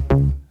weiter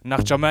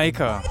nach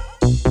Jamaika.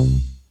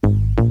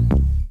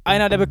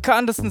 Einer der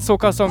bekanntesten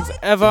Soca-Songs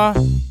ever.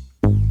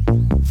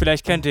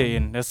 Vielleicht kennt ihr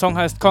ihn. Der Song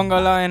heißt Conga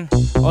Line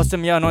aus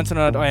dem Jahr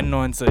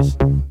 1991.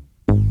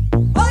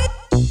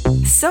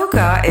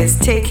 Soca is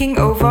taking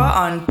over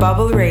on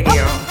Bubble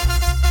Radio.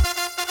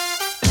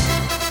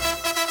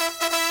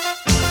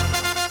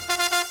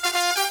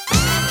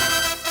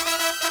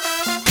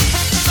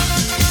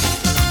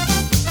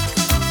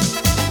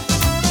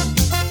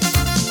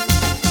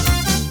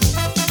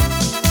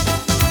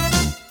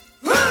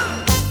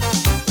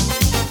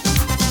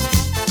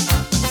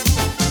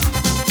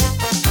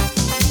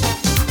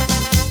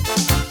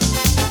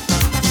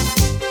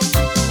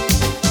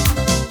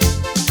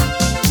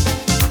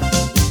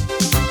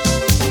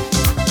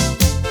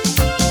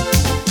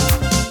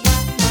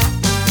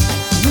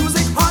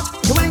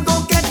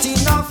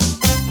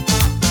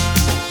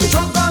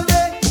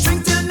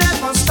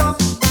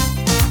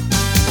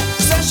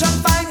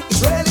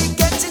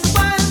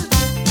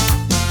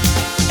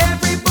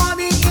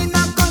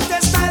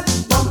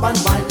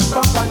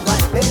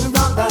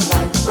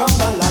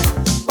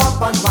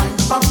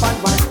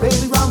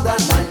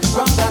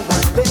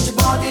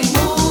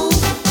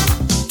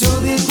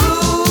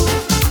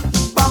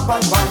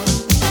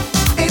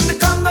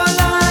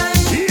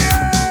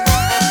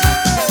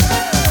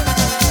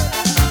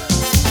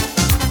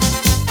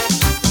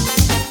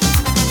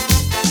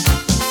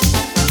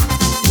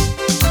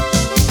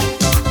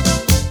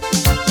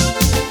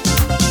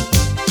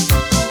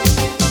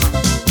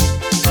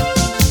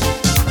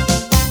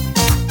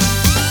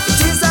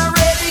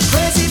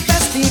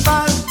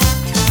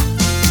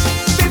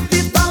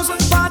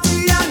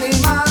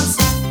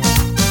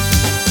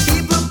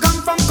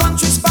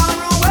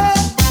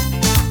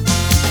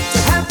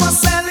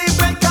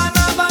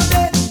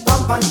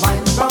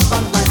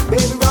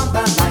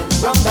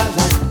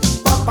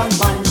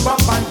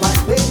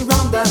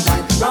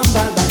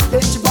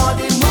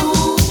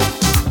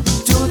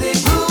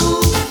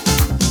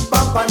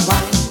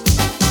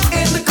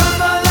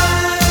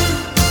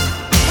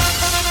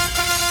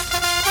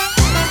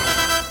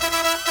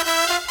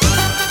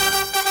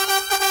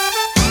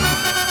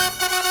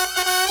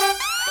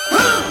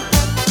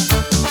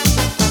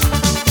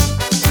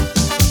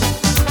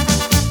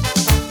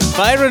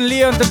 Byron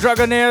Lee und The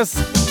Dragonaires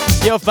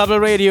hier auf Bubble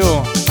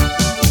Radio.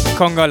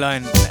 Conga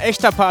Line, ein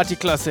echter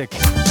Party-Klassik.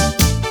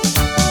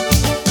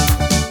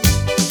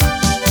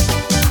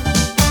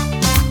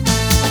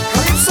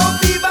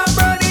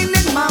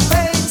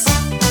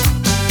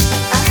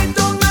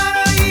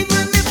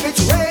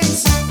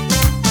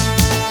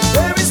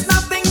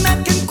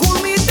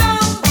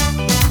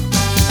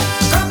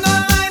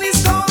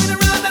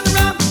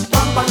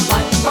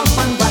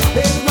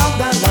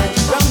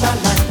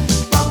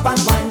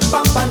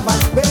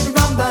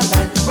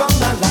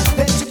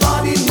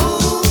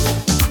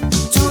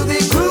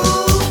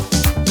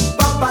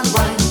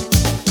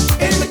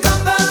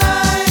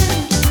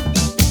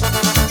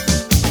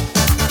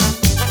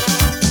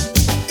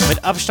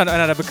 Abstand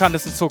einer der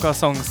bekanntesten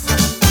Soca-Songs,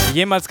 die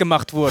jemals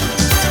gemacht wurden.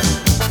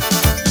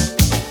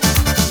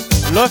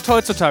 Läuft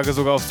heutzutage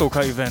sogar auf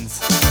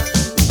Soca-Events.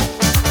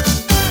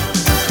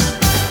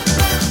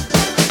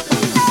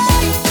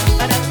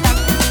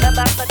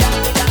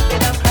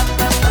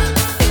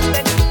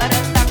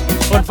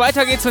 Und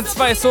weiter geht's mit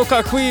zwei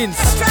Soca-Queens.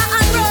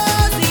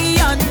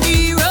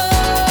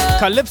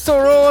 Calypso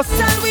Rose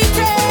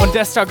und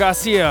Destra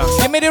Garcia.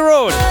 Give me the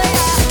road.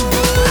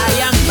 I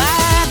am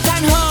back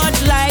and hot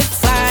like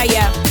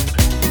fire.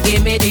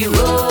 Give me the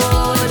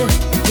road,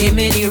 give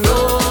me the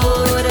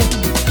road.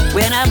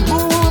 When I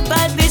move,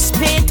 I'll be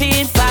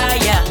spitting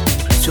fire.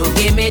 So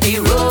give me the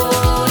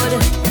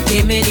road,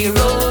 give me the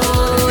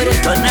road.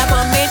 Turn up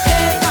on me,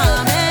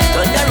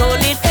 turn the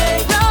roll it,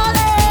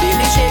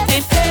 Billy shake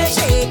it,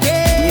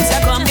 Lisa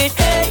come it,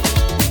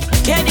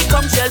 Kenny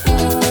come shell.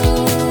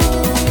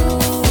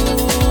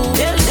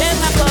 Tell them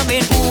I'm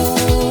coming.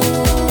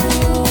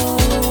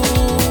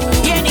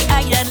 Yeah, the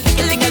iron,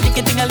 lick.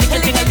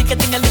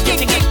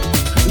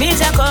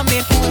 Means I'm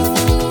coming.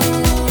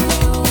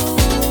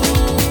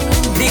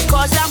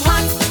 Because I'm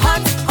hot,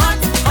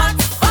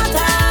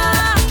 hotter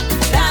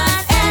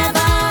than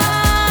ever.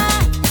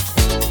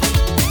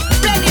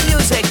 Play the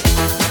music.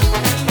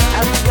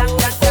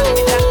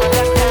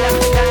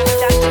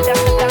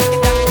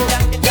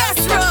 Yes,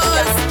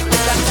 Rose.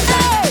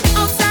 Hey,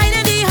 outside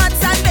in the hot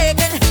sun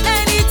baking,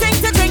 anything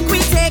to drink we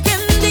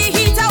taking. The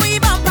heater we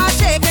bumper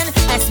shaking,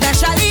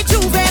 especially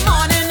Tuesday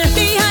morning.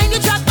 Behind the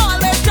truck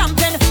always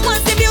jumping.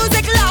 Once the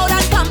music loud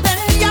and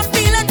pumping.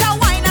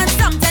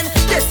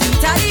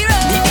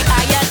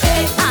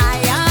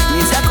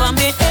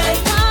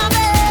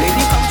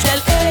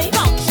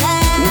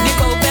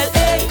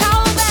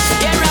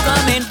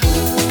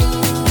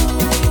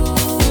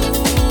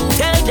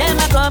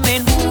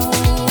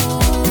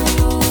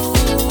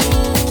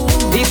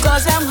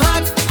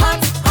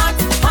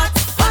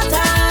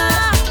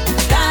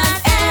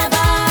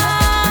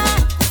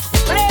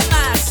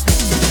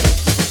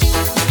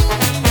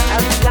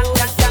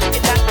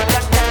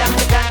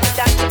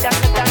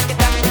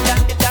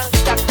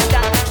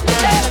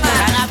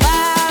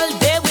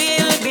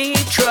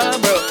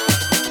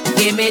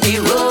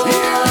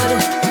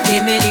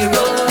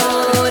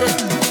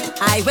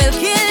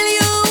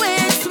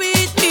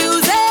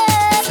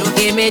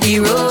 Give me the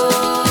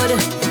road,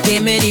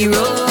 give me the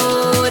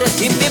road.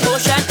 Give me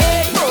motion,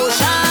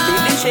 motion.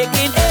 Baby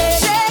shaking,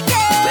 shake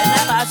it. When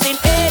I'm passing,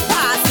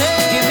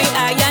 passing. Give me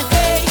iron,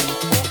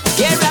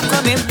 here I'm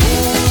coming.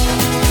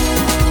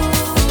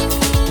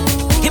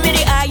 Give me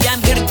the iron,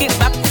 bring it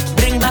back,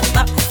 bring back,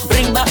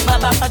 bring back,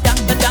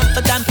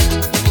 ba-dum.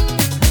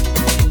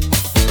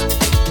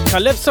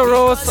 Calypso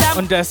Rose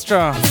und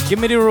Destra.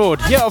 Give me the road.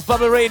 Hier auf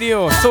Bubble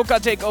Radio. Soca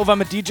Takeover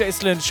mit DJ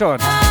Slingshot.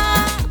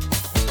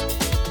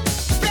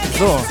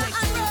 So.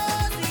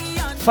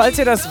 Falls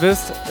ihr das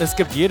wisst, es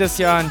gibt jedes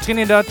Jahr in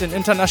Trinidad den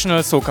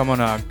International Soca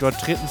Monarch.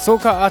 Dort treten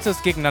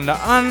Soca-Artists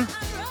gegeneinander an.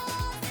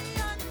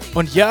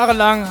 Und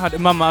jahrelang hat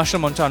immer Machel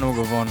Montano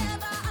gewonnen.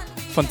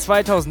 Von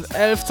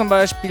 2011 zum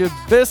Beispiel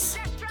bis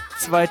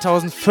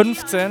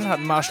 2015 hat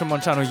Machel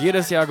Montano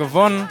jedes Jahr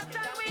gewonnen,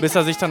 bis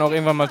er sich dann auch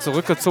irgendwann mal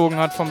zurückgezogen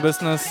hat vom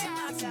Business.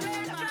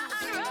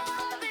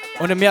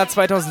 Und im Jahr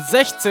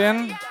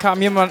 2016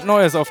 kam jemand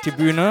Neues auf die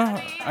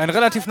Bühne. Ein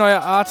relativ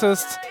neuer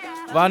Artist,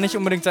 war nicht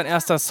unbedingt sein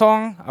erster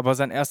Song, aber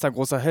sein erster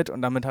großer Hit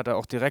und damit hat er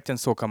auch direkt den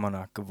Soca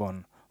Monarch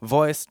gewonnen.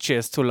 Voice,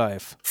 Cheers to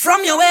Life. From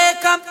your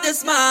wake up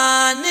this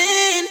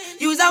morning,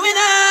 you's a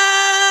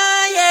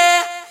winner,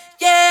 yeah,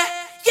 yeah,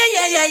 yeah,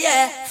 yeah, yeah,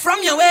 yeah.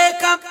 From your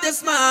wake up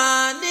this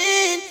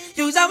morning,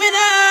 you's a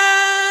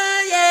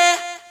winner, yeah,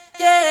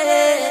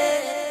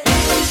 yeah.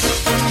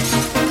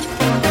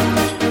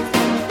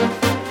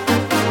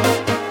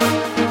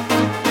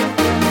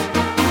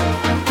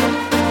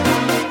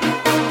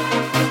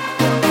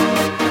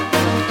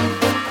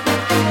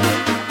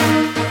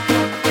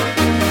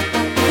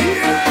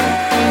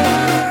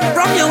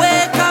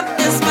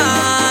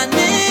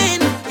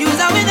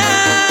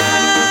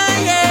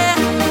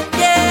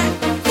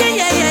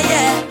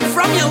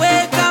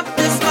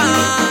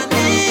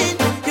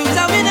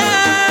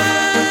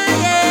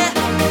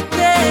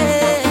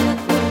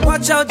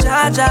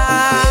 Jaja,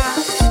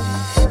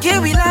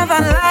 give we love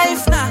and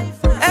life now.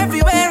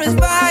 Everywhere is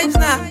vibes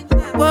now.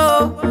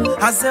 Whoa,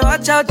 I say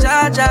watch out,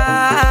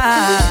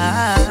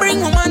 Jaja.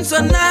 Bring woman so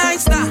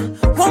nice now.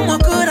 What more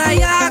could I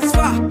ask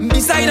for?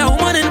 Beside a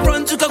woman in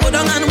front, you can go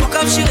down and walk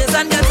up shoes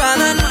and get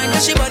on and mind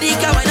that she body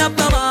can wind up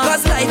no more.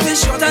 Cause life is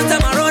short and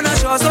tomorrow not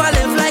sure, so I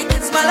live like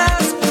it's my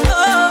last.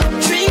 Oh,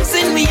 drinks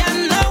in me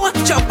and now,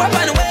 jump up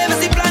and wave is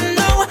the plan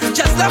now.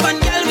 Just love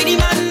and girl with the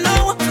man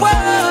now.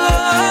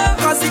 Whoa,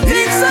 cause it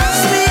takes so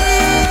sweet.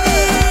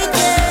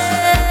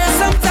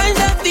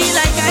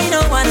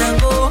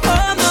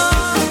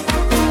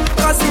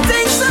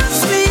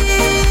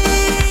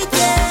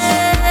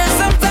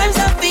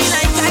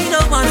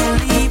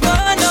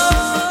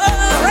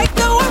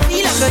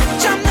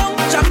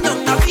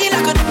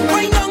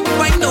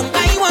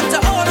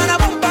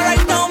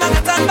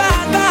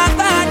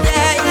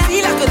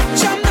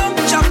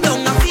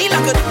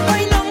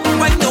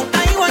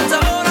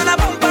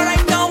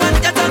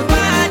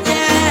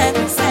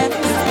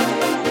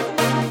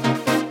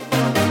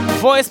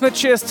 Voice mit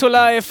Cheers to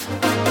Life.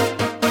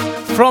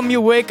 From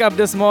you wake up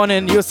this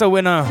morning, you're the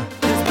winner.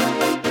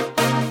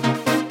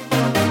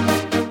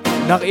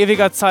 Nach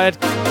ewiger Zeit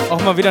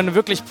auch mal wieder eine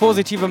wirklich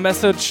positive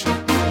Message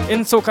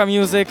in Soca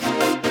Music.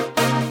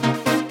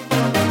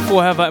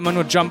 Vorher war immer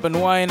nur Jump and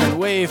Wine and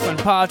Wave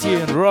and Party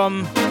and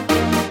Rum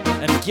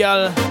and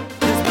Gyal.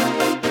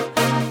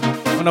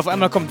 Und auf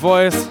einmal kommt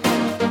Voice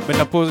mit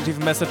einer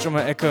positiven Message um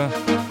die Ecke.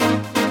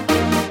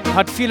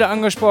 Hat viele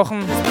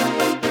angesprochen.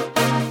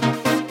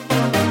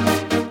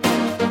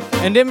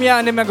 In dem Jahr,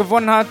 in dem er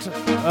gewonnen hat,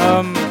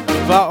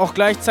 war auch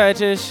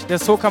gleichzeitig der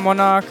Soca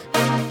Monarch,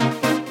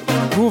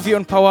 Groovy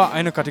und Power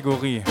eine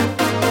Kategorie.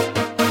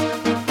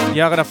 Die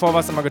Jahre davor war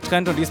es immer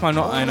getrennt und diesmal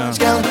nur eine.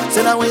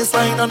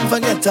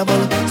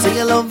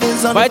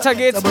 Weiter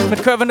geht's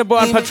mit Kevin De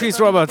Boer und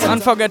Patrice Roberts,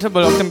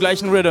 Unforgettable auf dem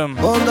gleichen Rhythm.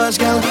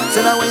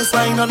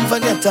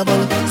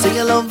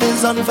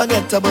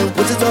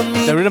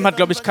 Der Rhythm hat,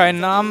 glaube ich, keinen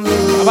Namen,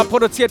 aber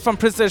produziert von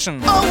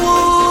Precision.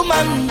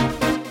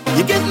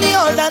 You give me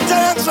all that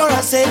thanks for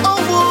I say, oh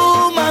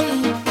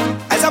woman.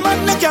 As a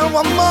man that can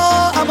want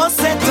more, I must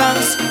say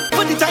thanks.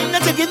 For the time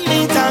that you give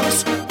me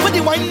thanks. For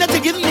the wine that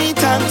you give me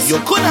thanks. You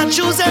couldn't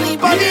choose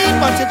anybody,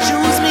 but you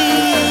choose me.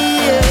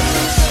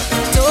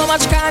 So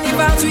much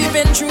carnivals we've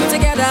been through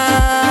together.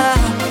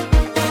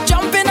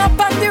 Jumping up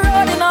on the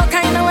road in all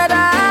kind of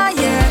weather,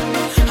 yeah.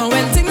 And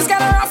when things get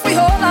rough, we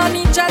hold on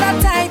each other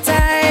tight,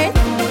 tight.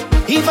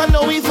 Even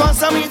though we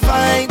fuss and we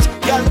fight,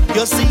 girl,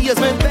 you see as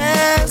my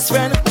best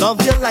friend.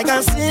 Love you like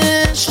a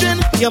sister.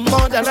 You're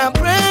more than a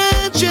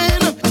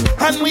brethren.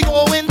 And we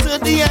go into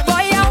the end.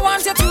 Boy, I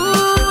want you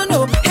to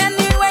know,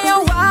 anywhere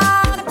you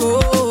wanna go,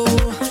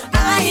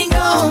 I ain't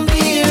gonna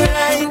be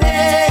right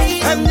there.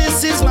 And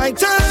this is my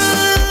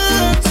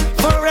turn.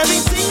 For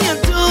everything you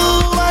do,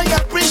 I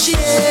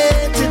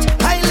appreciate it.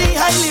 Highly,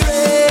 highly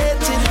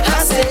rated.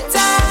 I say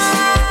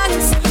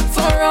thanks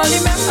for all the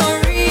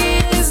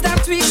memories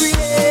that we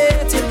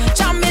created.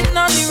 Jamming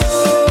on the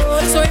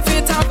road. So if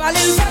you talk a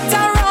little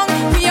better wrong,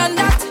 we on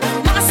that.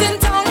 Massing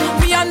tongue,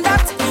 we on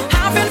that.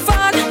 Having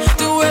fun,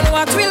 doing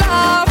what we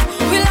love.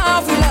 We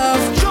love,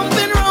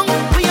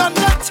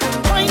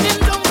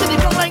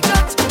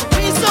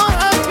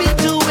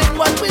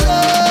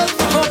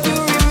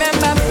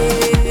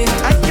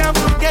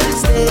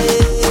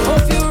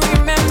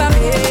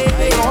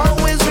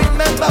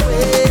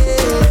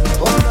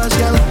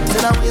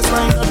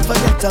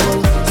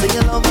 unforgettable. Say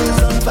your love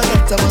is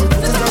unforgettable.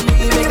 Put it on me,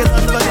 make it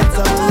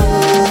unforgettable.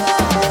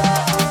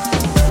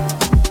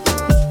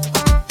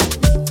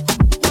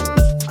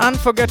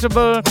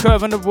 Unforgettable,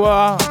 Curvin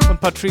Dubois und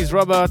Patrice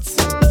Roberts.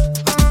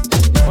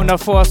 Und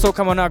davor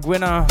Soca Monarch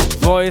Winner,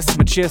 Voice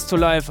mit Cheers to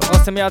Life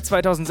aus dem Jahr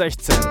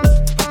 2016.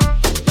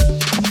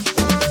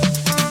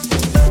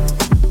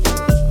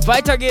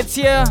 Weiter geht's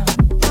hier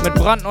mit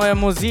brandneuer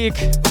Musik.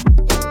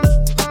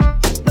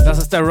 Das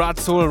ist der Rod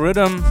Soul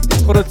Rhythm,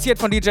 produziert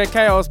von DJ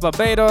K aus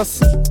Barbados.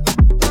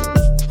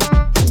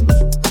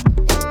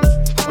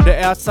 Und der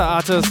erste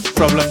Artist,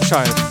 Problem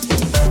Child.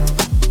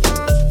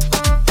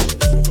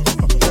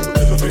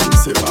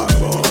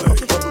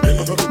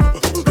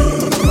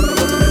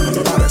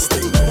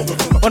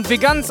 Und wie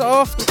ganz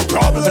oft,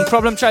 wenn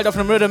Problem Child auf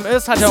einem Rhythm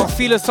ist, hat er auch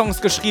viele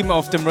Songs geschrieben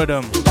auf dem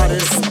Rhythm.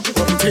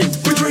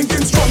 We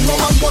drinking strong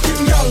rum and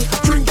walking gal.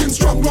 Drinking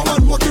strong rum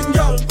and walking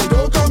gal. We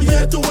don't come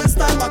here to waste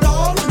time at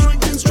all. We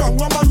drinking strong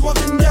rum and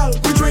walking gal.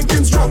 We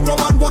drinking strong rum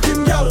and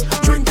walking gal.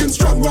 Drinking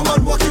strong rum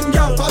and walking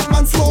gal.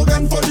 Batman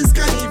slogan for this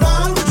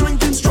carnival. We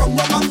drinking strong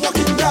rum and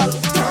walking gal.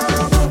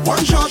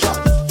 One shot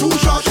shot, two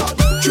shot shot,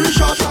 three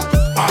shot shot.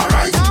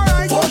 Alright,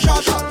 four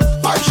shot shot,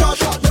 five shot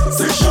shot,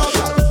 six shot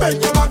shot.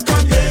 Bend your back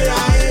and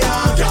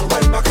yeah. Gal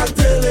went back and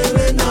tell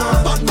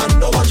Elena. Batman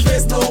no watch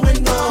face no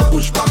winner.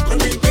 Push back on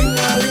the thing.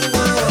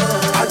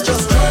 I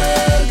just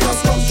drank a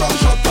strong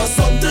shot or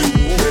something.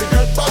 We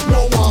get back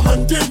now a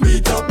hunting.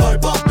 Beat up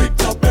piper, pick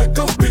up peck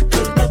of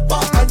pickled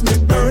pepper and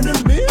it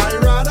burning me. I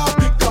rather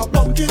pick up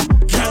pumpkin.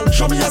 Can't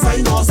show me a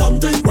sign or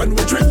something. When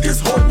we drink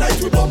this whole night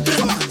we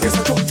bumping. Guess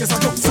I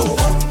drunk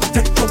sober.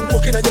 Take drunk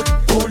walking and you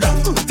hold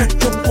on. Take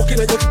drunk walking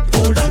and you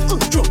hold on.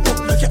 Drunk up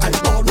like your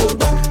eyeball roll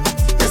back.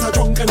 Guess I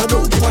drunk and I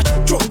don't give a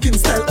drunken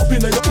style up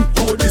in your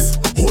hold this.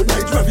 Whole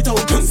night rev it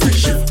out and stick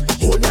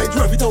shift. Whole night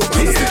rev it out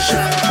and stick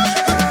shift.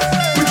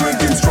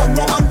 Drinking strong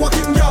rum and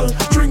walking gal.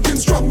 Drinking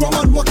strong rum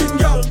and walking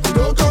gal. We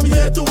don't come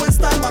here to waste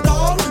time at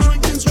all. We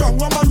drinking strong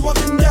rum and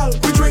walking gal.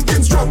 We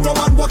drinking strong rum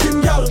and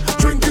walking gal.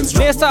 Drinking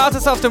strong. Nächster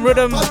Artist auf dem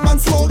Rhythm,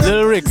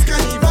 Lil Rick.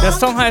 Der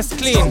Song heißt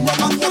Clean. You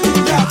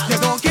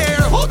don't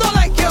care who don't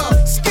like you.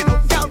 Skin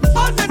up down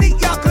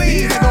underneath your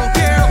clean. You don't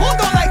care who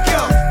don't like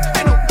you.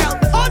 Skin up down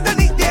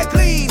underneath their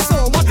clean.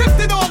 So what if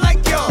they don't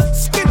like you?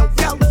 Skin up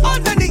down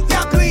underneath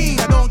your clean.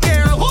 You don't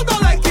care who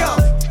don't like you.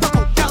 Look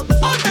up down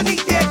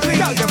underneath their clean.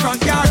 Girl, your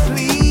front yard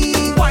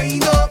clean.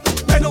 Wind up,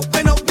 bend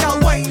up, girl,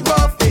 wind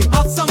rough.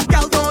 Have some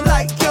gal don't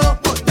like you,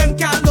 but them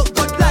can't look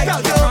good like you.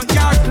 Your front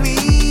yard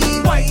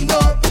clean. Wind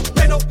up,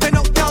 bend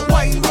up, girl,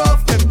 wind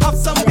rough. Them have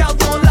some gal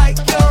don't like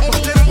you,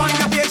 but them find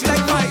a page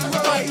like mine.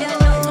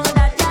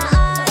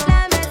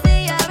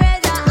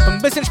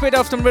 Ein bisschen später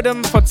auf dem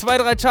Rhythm, vor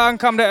 2-3 Tagen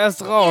kam der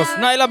erst raus.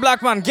 Nyla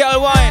Blackman,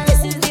 Girl Wine.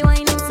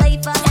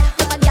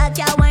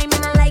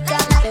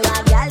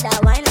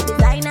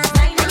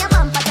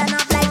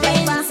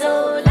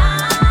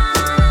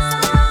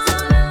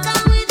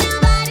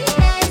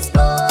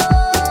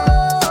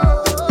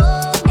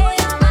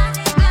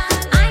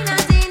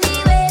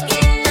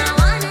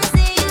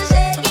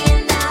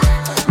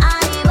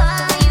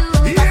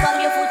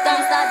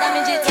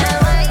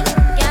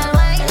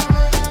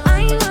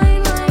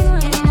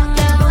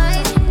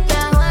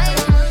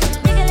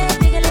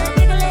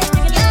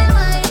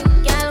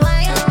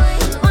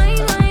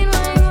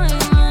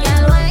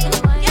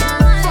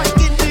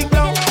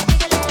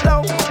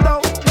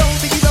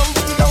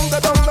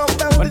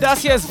 Das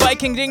hier ist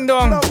Viking Ding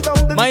Dong,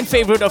 mein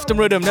Favorite auf dem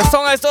Rhythm. Der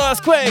Song heißt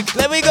Earthquake.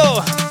 Let we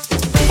go.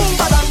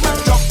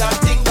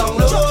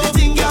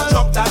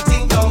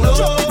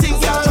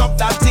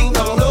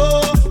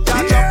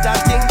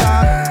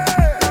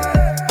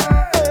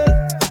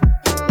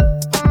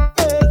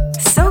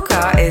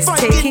 Soca is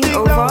taking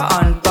over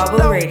on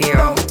Bubble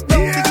Radio.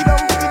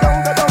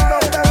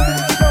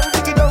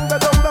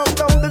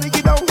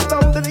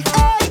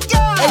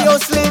 Hey yo,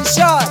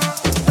 Slingshot.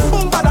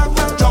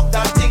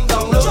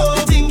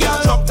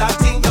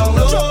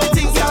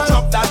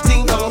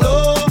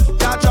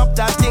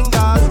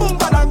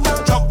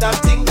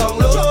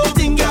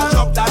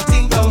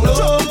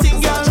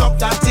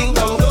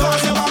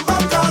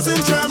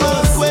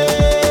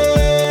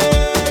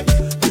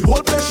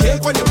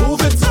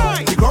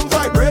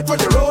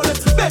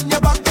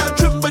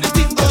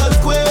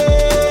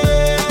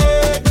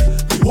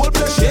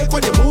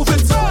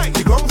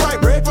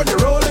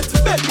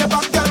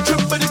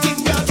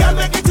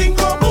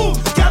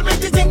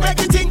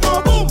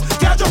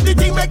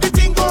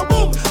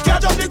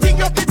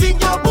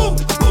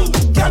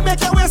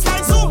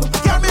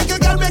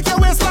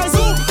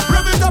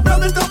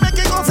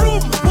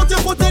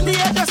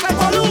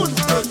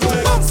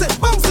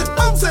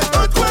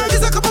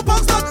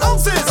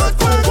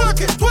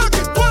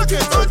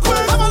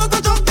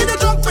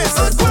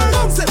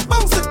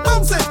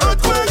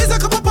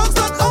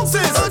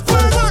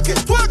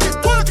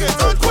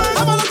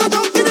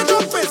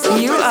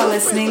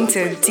 Listening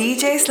to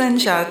DJ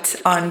Slingshot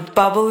on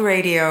Bubble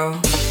Radio.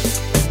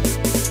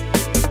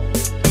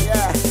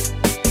 Yeah,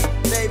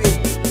 baby,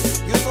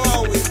 you know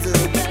how we do.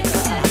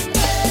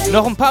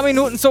 Noch ein paar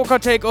Minuten Soca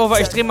Takeover.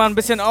 Ich dreh mal ein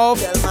bisschen auf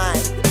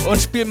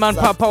und spiel mal ein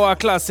paar Power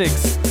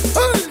Classics.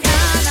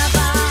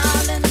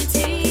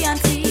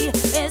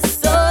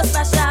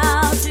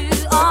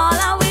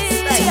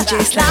 DJ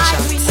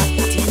Slingshot. DJ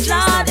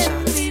Slingshot.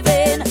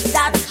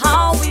 That's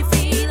how we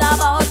feel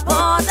about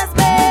Port of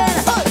Spain.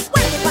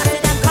 When the party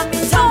them come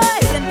in town,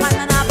 feeling pan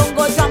and a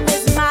bongo drum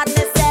is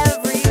madness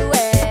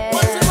everywhere.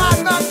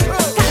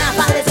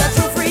 Carnival is a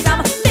true freedom.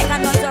 Make a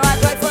noise or a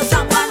joyful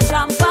jump and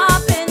jump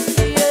up in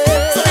the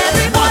air. So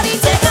everybody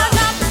take a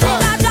jump,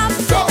 take a jump,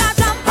 take a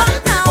jump up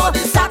now.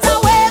 Start a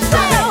wave,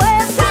 start a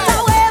wave, start a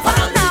wave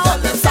up now.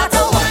 Start a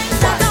wine,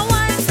 start a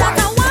wine, start a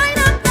wine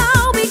up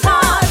now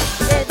because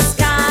it's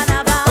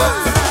carnival.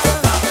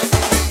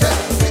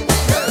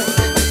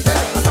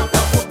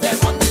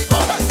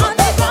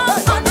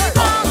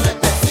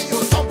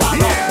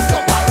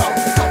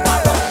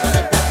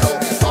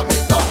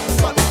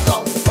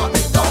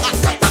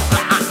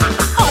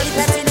 All the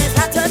petting is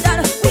hotter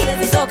than we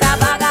live in soca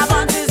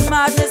vagabonds is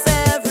madness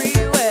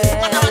everywhere.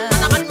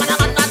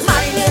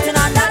 Marinating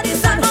under the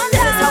sun,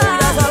 this is how we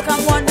does all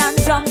come one and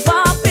jump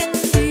up in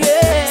the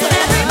air. So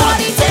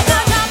everybody take a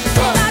jump,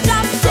 take a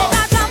jump, take a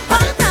jump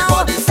up now.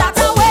 Start a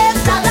wave,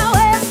 start a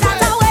wave,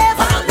 start a wave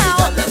up now.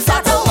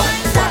 Start a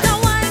wine, start a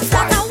wine,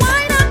 start a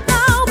wine up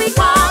now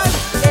because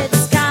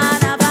it's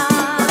carnival.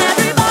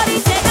 Everybody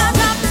take a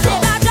jump,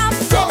 take a jump,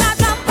 take a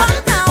jump up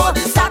now.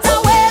 Start a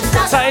wave,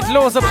 start a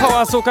Zeitlose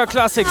Power Soca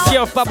Classics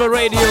hier auf Bubble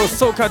Radio,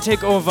 Soca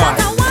Takeover.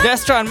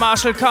 Destra und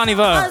Marshall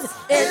Carnival.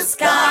 It's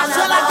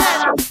carnival.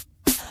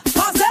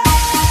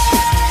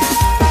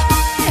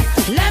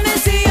 Let me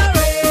see you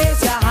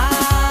raise your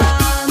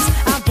hands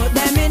and put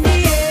them in the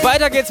air.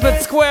 Weiter geht's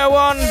mit Square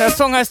One. Der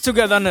Song heißt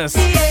Togetherness.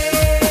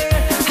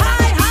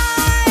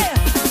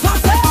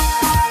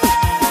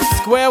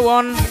 Square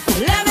One,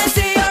 Let me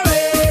see you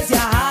raise your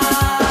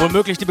hands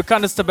womöglich die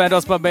bekannteste Band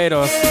aus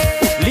Barbados.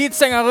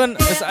 Leadsängerin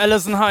ist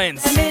Alison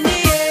Hines. in the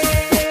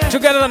air.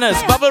 Togetherness,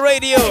 Bubble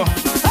Radio.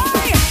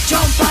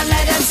 Jump and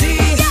let them see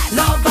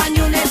love and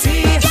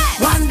unity.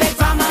 One big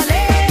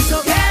family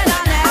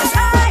togetherness.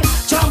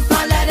 Jump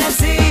and let them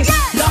see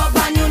love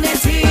and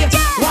unity.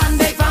 One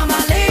big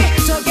family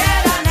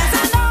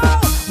togetherness.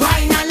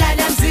 Wine and let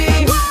them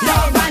see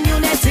love and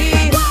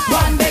unity.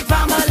 One big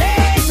family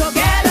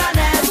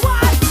togetherness.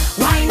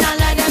 Wine and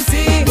let them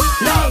see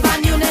love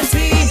and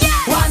unity.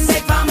 One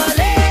big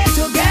family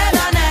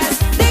togetherness.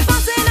 The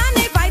fussing and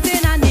the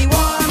fighting and the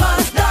war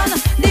must done.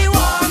 The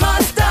war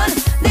must done.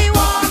 The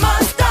war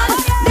must done.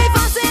 The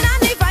fussing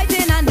and the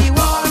fighting and the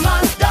war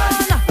must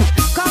done.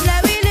 Come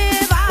let we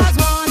live as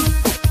one.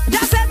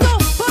 Just said to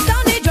put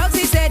down the drugs.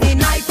 He said the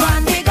knife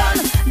and the gun.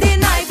 The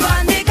knife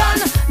and the gun.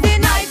 The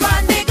knife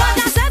and the gun.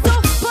 Just said to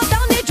put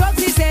down the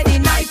drugs. He said the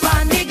knife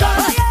and the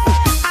gun.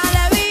 And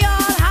let we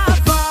all have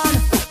fun.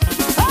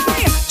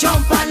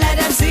 Jump and let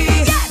them see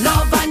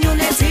love and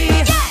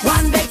unity.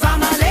 One big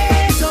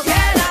family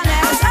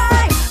togetherness.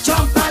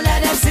 Jump and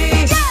let them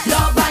see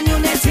love and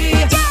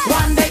unity.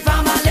 One big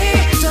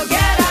family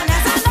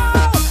togetherness.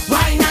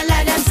 Wine and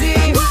let them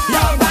see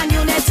love and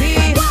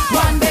unity.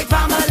 One big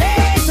family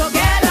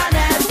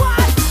togetherness.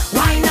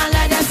 Wine and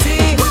let them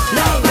see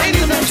love and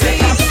unity.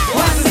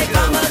 One big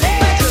family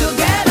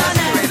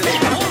togetherness.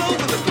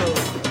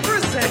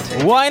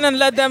 Wine and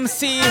Let Them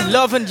See,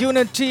 Love and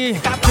Unity,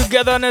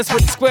 Togetherness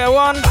with Square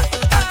One.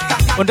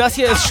 Und das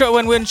hier ist Show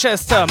in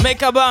Winchester,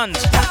 Maker Band.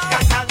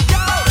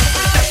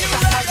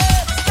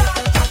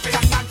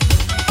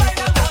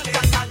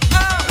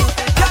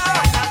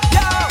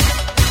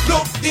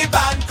 Look the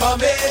band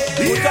coming.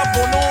 Put up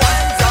on no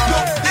hands up.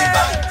 Look the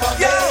band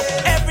coming.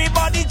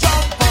 Everybody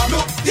jump up.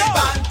 Look the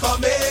band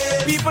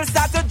coming. People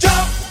start to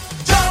jump,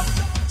 jump,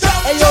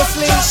 jump. Hey, yo,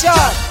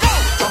 Slingshot.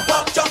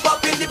 Jump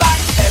up in the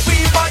band.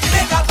 Everybody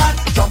make a band.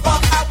 Jump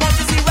up, I want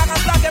to see rock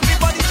and flag.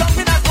 Everybody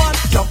jumping as one.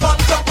 Jump up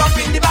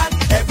in the band.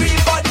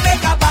 Everybody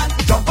make a band.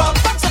 Jump up,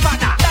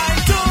 Savannah.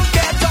 Time to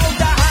get out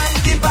the hand.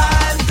 The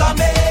band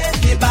coming,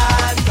 the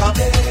band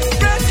coming.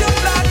 Press your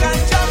flag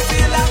and jump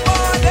till the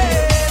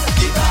morning.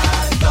 The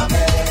band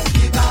coming,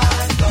 the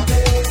band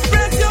coming.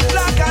 Press your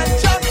flag and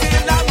jump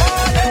till the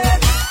morning.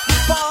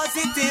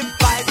 Positive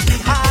vibes we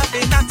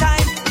having a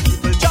time.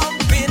 People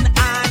jumping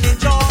and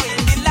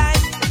enjoying the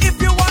life. If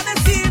you wanna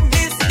see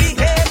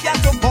misbehavior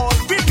to call,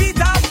 repeat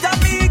after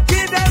me,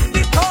 give them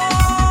the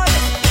call.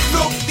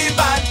 Look the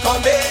band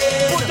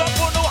coming. Put up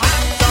on no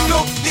hands up.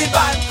 Look the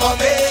band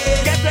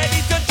coming. Get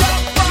ready to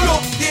jump.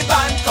 Look the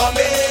band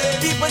coming.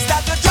 People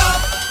start to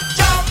jump,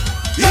 jump,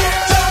 yeah,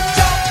 jump,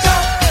 jump,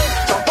 jump.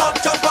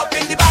 Jump up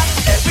in the band.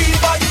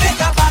 Everybody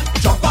make a band.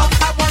 Jump up.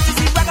 I want to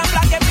see red and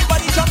black.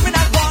 Everybody jumping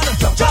as one.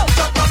 Jump up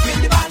in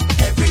the band.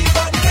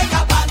 Everybody make a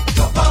band.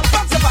 Jump up.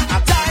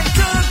 Savannah. Time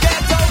to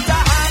get out the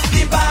hand.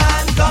 The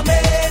band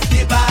coming.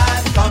 The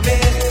band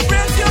coming.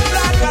 Raise your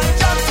flag and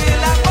jump till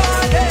the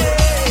morning.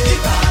 The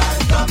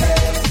band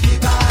coming. The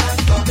band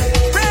coming.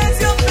 Raise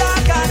your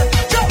flag and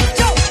jump,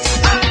 jump.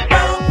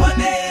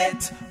 Open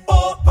it.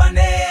 Open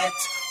it.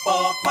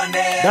 Open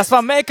it. Das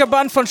war Maker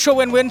Band von Show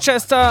in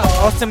Winchester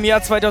aus dem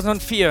Jahr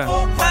 2004.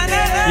 Open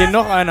it. Hier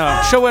noch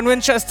einer. Show in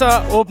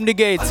Winchester, Open the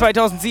Gate,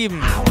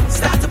 2007.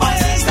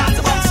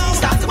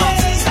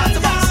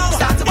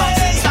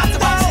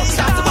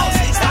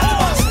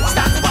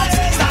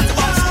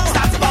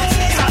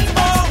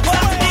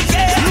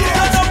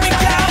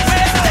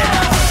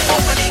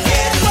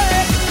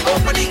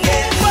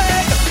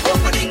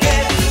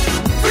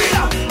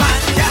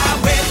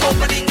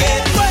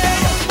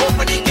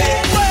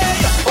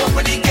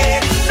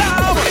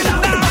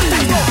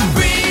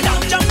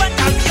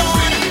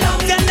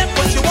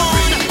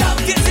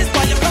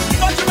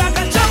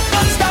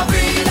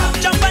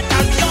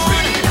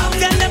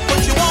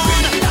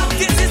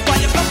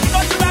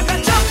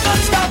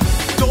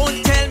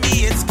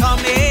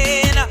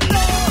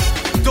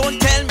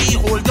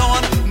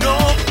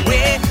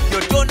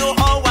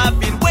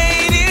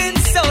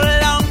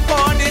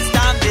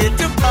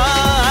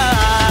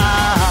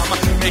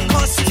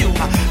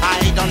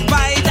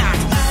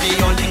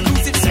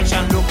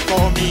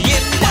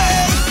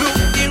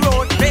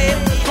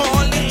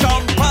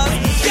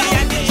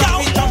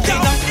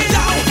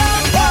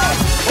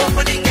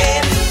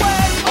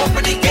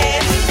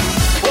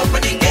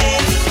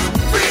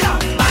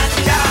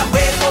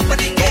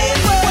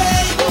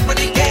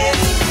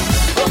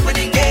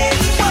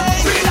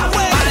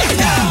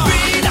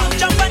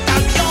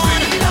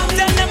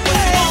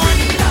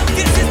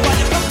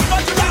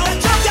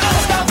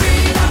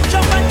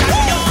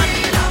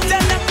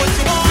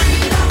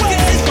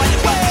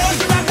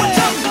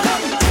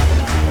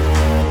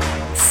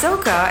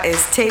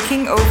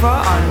 Taking over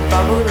on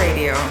Bubble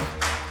Radio.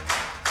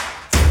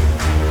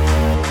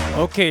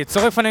 Okay,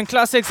 zurück von den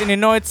Classics in die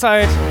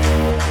Neuzeit.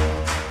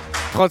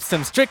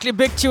 Trotzdem strictly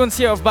Big Tunes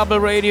hier auf Bubble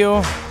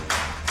Radio.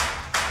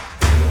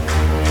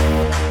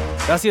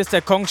 Das hier ist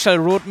der Kongshell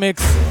Road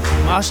Mix.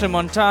 Marshall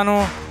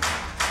Montano.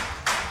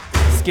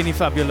 Skinny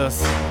Fabulous.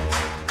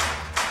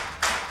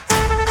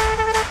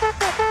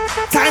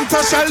 Time to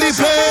shell the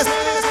place.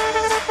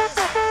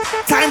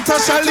 Time to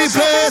shell the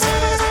place.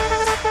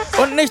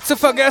 Und nicht zu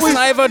vergessen,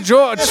 Ivor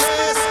George.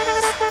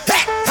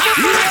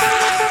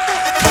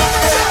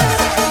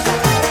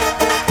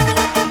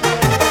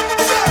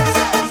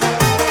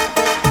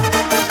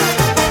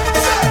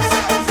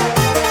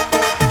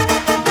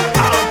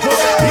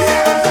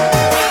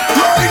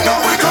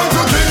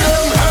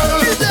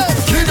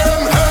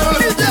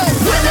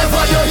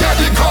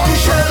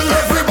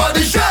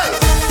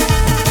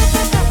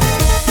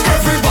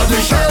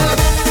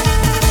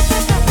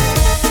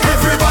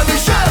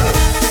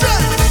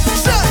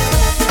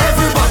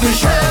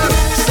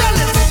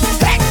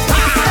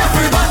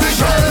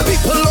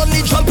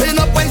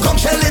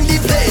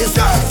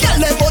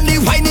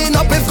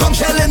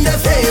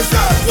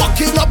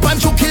 Walking up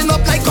and choking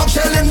up like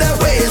Kongshell in their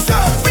ways.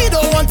 We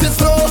don't want it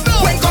slow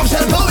when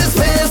Kongshell blow his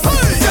face.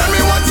 Tell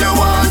me what you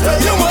want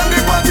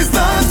the party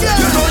start.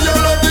 You know you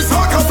love this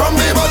hooker from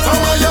the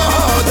bottom of your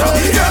heart. Tell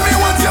me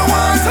what you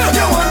want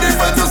the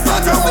fight to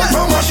start. You want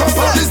to mash up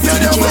all this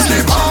stadium with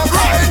the bar.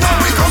 Right now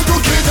we come to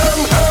kill them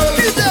hell,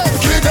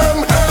 kill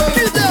them hell.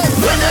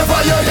 Whenever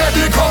you hear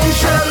the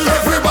Kongshell,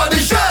 everybody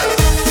shell,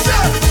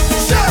 shell,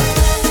 shell.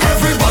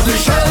 Everybody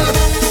shell,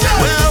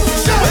 shell,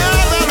 shell.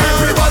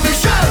 Everybody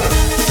shell.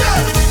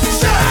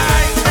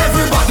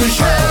 Everybody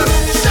shell,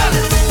 shell,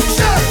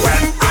 shell.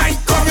 When I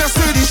come, you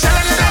see the shell,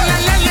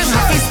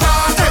 happy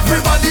start.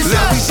 Everybody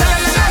shell,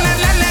 shell,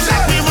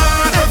 like we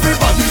want.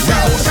 Everybody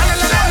shell, shell,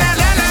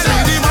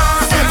 see the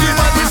mark.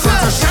 Everybody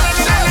shell, shell,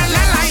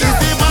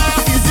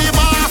 easy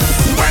mark.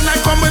 When I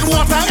come with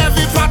water,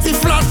 every party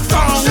flat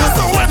down.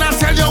 So when I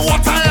tell you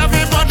water,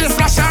 everybody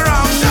splash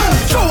around.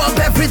 Throw up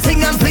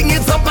everything and fling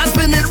it up and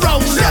spin it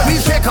round. We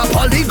shake up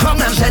all the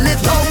ground and shell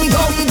it down,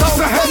 down, down.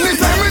 So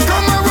anytime we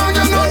come around,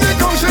 you know the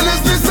Kongshell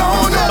is the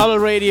sound. Bubble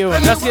Radio.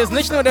 Das hier ist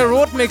nicht nur der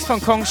Road Mix von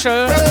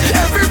Kongshell,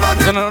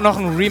 sondern auch noch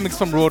ein Remix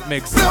vom Road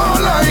Mix.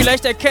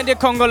 Vielleicht erkennt ihr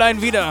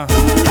Kongoline wieder.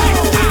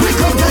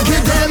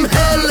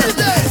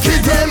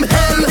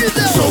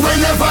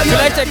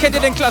 Vielleicht erkennt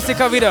ihr den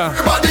Klassiker wieder.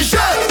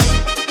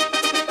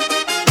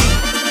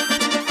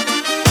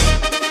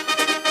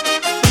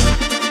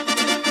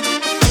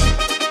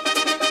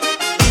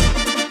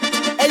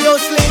 Hey yo,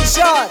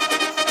 Slingshot.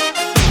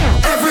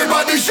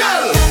 Everybody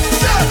shell,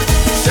 shell,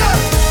 shell.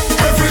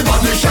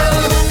 Everybody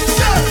shell,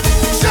 shell,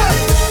 shell.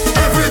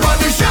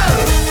 Everybody shell,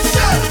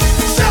 shell,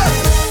 shell.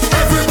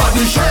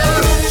 Everybody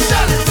shell,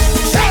 shell,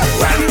 shell.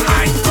 When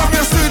I come,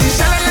 you see the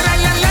shell,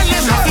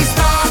 happy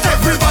start.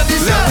 Everybody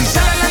shell,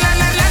 shell,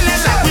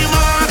 like we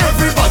want.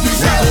 Everybody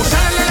shell,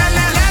 shell,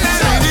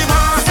 see the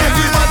mark.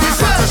 Everybody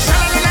shell,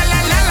 shell,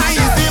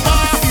 easy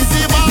mark.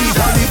 We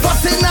got the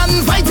fussing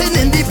and fighting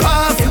in the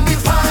past.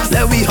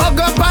 Then we hug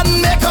up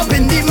and make up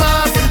in the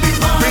mask.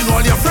 Bring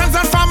all your friends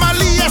and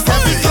family, yes,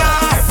 every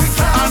class.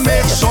 And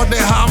make sure they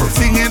have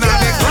singing at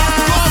the class.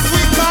 Cause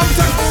we come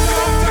to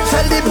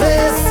shell the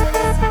place,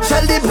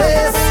 shell the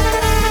place,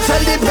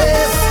 shell the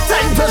place.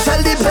 Time to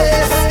shell the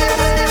place,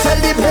 shell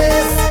the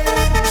place,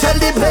 shell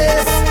the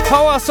place.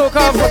 Power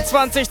Soca von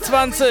 2020.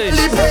 Time to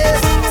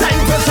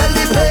shell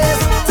the place,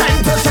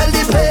 time to shell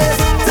the place,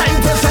 time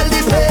to shell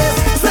the place.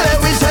 Say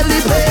we shell the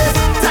place.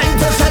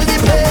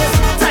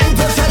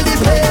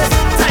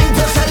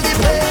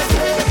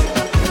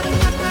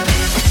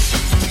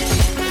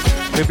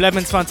 bleiben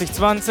in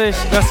 2020.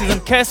 Das hier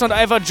sind Cass und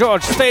Ivor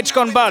George, Stage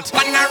Gone Bad.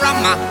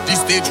 Panorama, the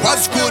stage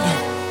was good.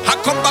 I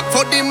come back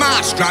for the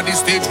master, the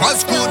stage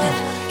was good.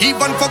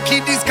 Even for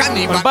kiddies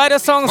cannibal. Und beide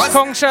Songs,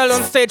 Kong Shell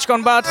und Stage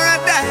Gone Bad,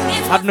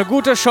 hatten eine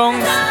gute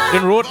Chance,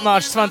 den Road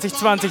March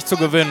 2020 zu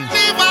gewinnen.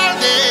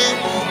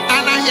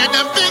 And I hear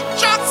the big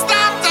truck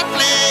start to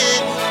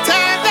play.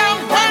 Tell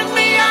them when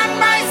me and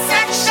my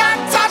section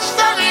touch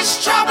them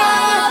is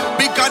trouble.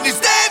 Because the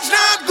stage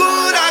not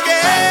good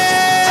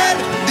again.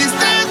 The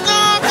stage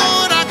not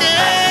good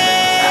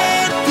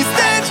again. The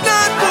stage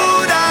not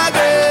good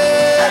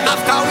again.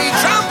 After we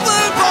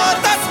trample for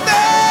the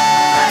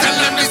stage, tell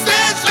them the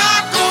stage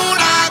not good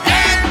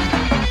again.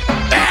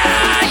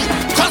 Hey,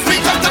 'cause we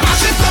come to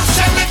mash it up,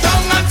 shell it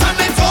down and turn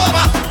it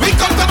over. We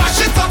come to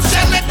mash it up,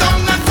 shell it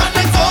down and turn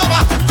it over.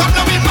 Come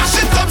now we mash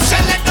it up,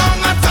 shell it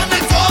down and turn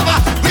it over.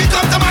 We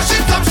come to mash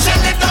it up,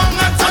 shell it down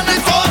and turn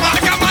it over.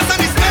 Like a mass on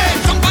the stage,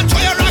 jump and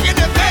throw your rag in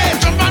the face.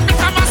 Jump and make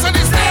a mass on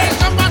the stage,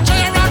 jump and throw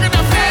your rag in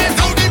the face.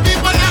 Now the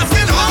people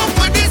asking how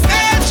could this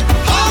stage,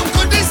 how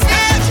could this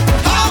stage,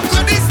 how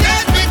could this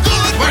stage be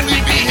good when we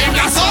behave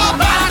like so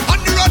bad? On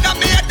the road that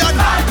me had done,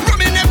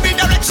 from in every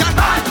direction,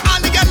 all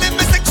the girl in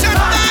my section,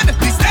 man.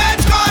 The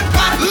stage gone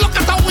bad. Look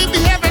at how we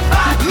behaving,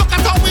 look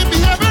at how we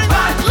behaving,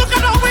 look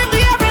at how we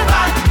behaving.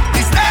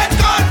 The stage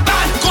gone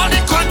bad. Call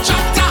the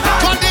contractor,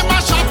 call the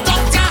mash-up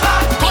doctor,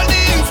 call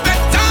the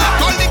inspector,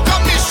 call the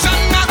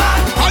commissioner,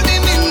 call the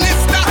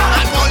minister,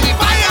 and call the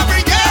fire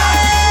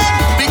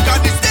brigade.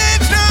 Because the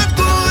stage not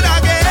good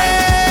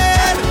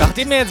again.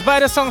 Nachdem ihr jetzt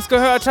beide Songs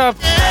gehört habt,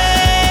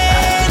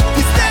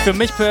 für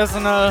mich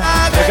personal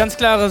der ganz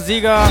klare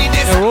Sieger,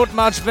 der Road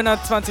March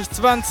Winner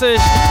 2020,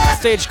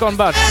 Stage Gone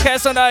Bad,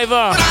 Cass und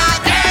Ivor.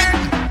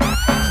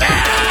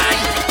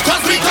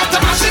 'Cause we come to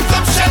mash it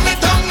up, shell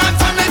it down and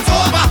turn it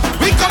over.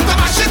 We come to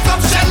mash it up,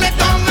 shell it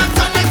down and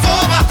turn it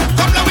over.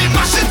 Come now we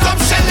mash it up,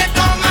 shell it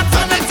down and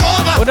turn it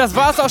over. Und das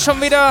war's auch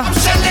schon wieder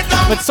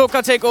mit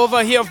Soca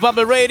Takeover hier auf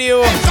Bubble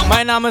Radio.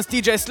 Mein Name ist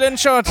DJ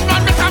Slingshot.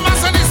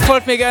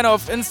 Folgt mir gerne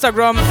auf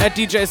Instagram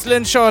 @DJ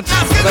Slingshot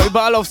oder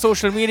überall auf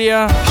Social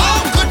Media.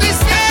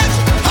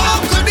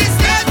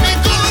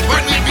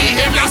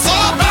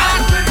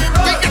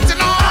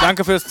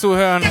 Danke fürs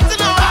Zuhören.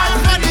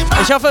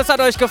 Ich hoffe, es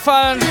hat euch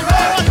gefallen.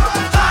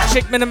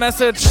 Schickt mir eine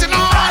Message.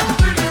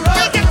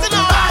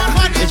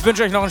 Ich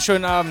wünsche euch noch einen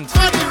schönen Abend.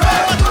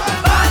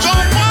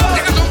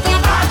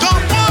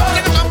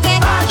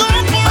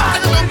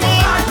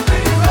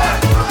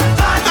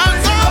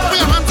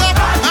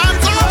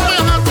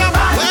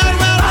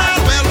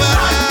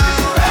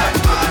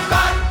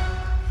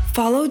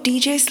 Follow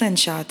DJ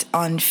Slingshot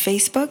on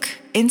Facebook,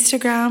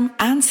 Instagram,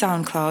 and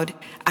SoundCloud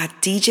at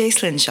DJ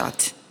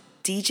Slingshot.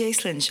 DJ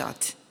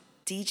Slingshot.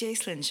 DJ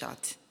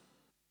Slingshot.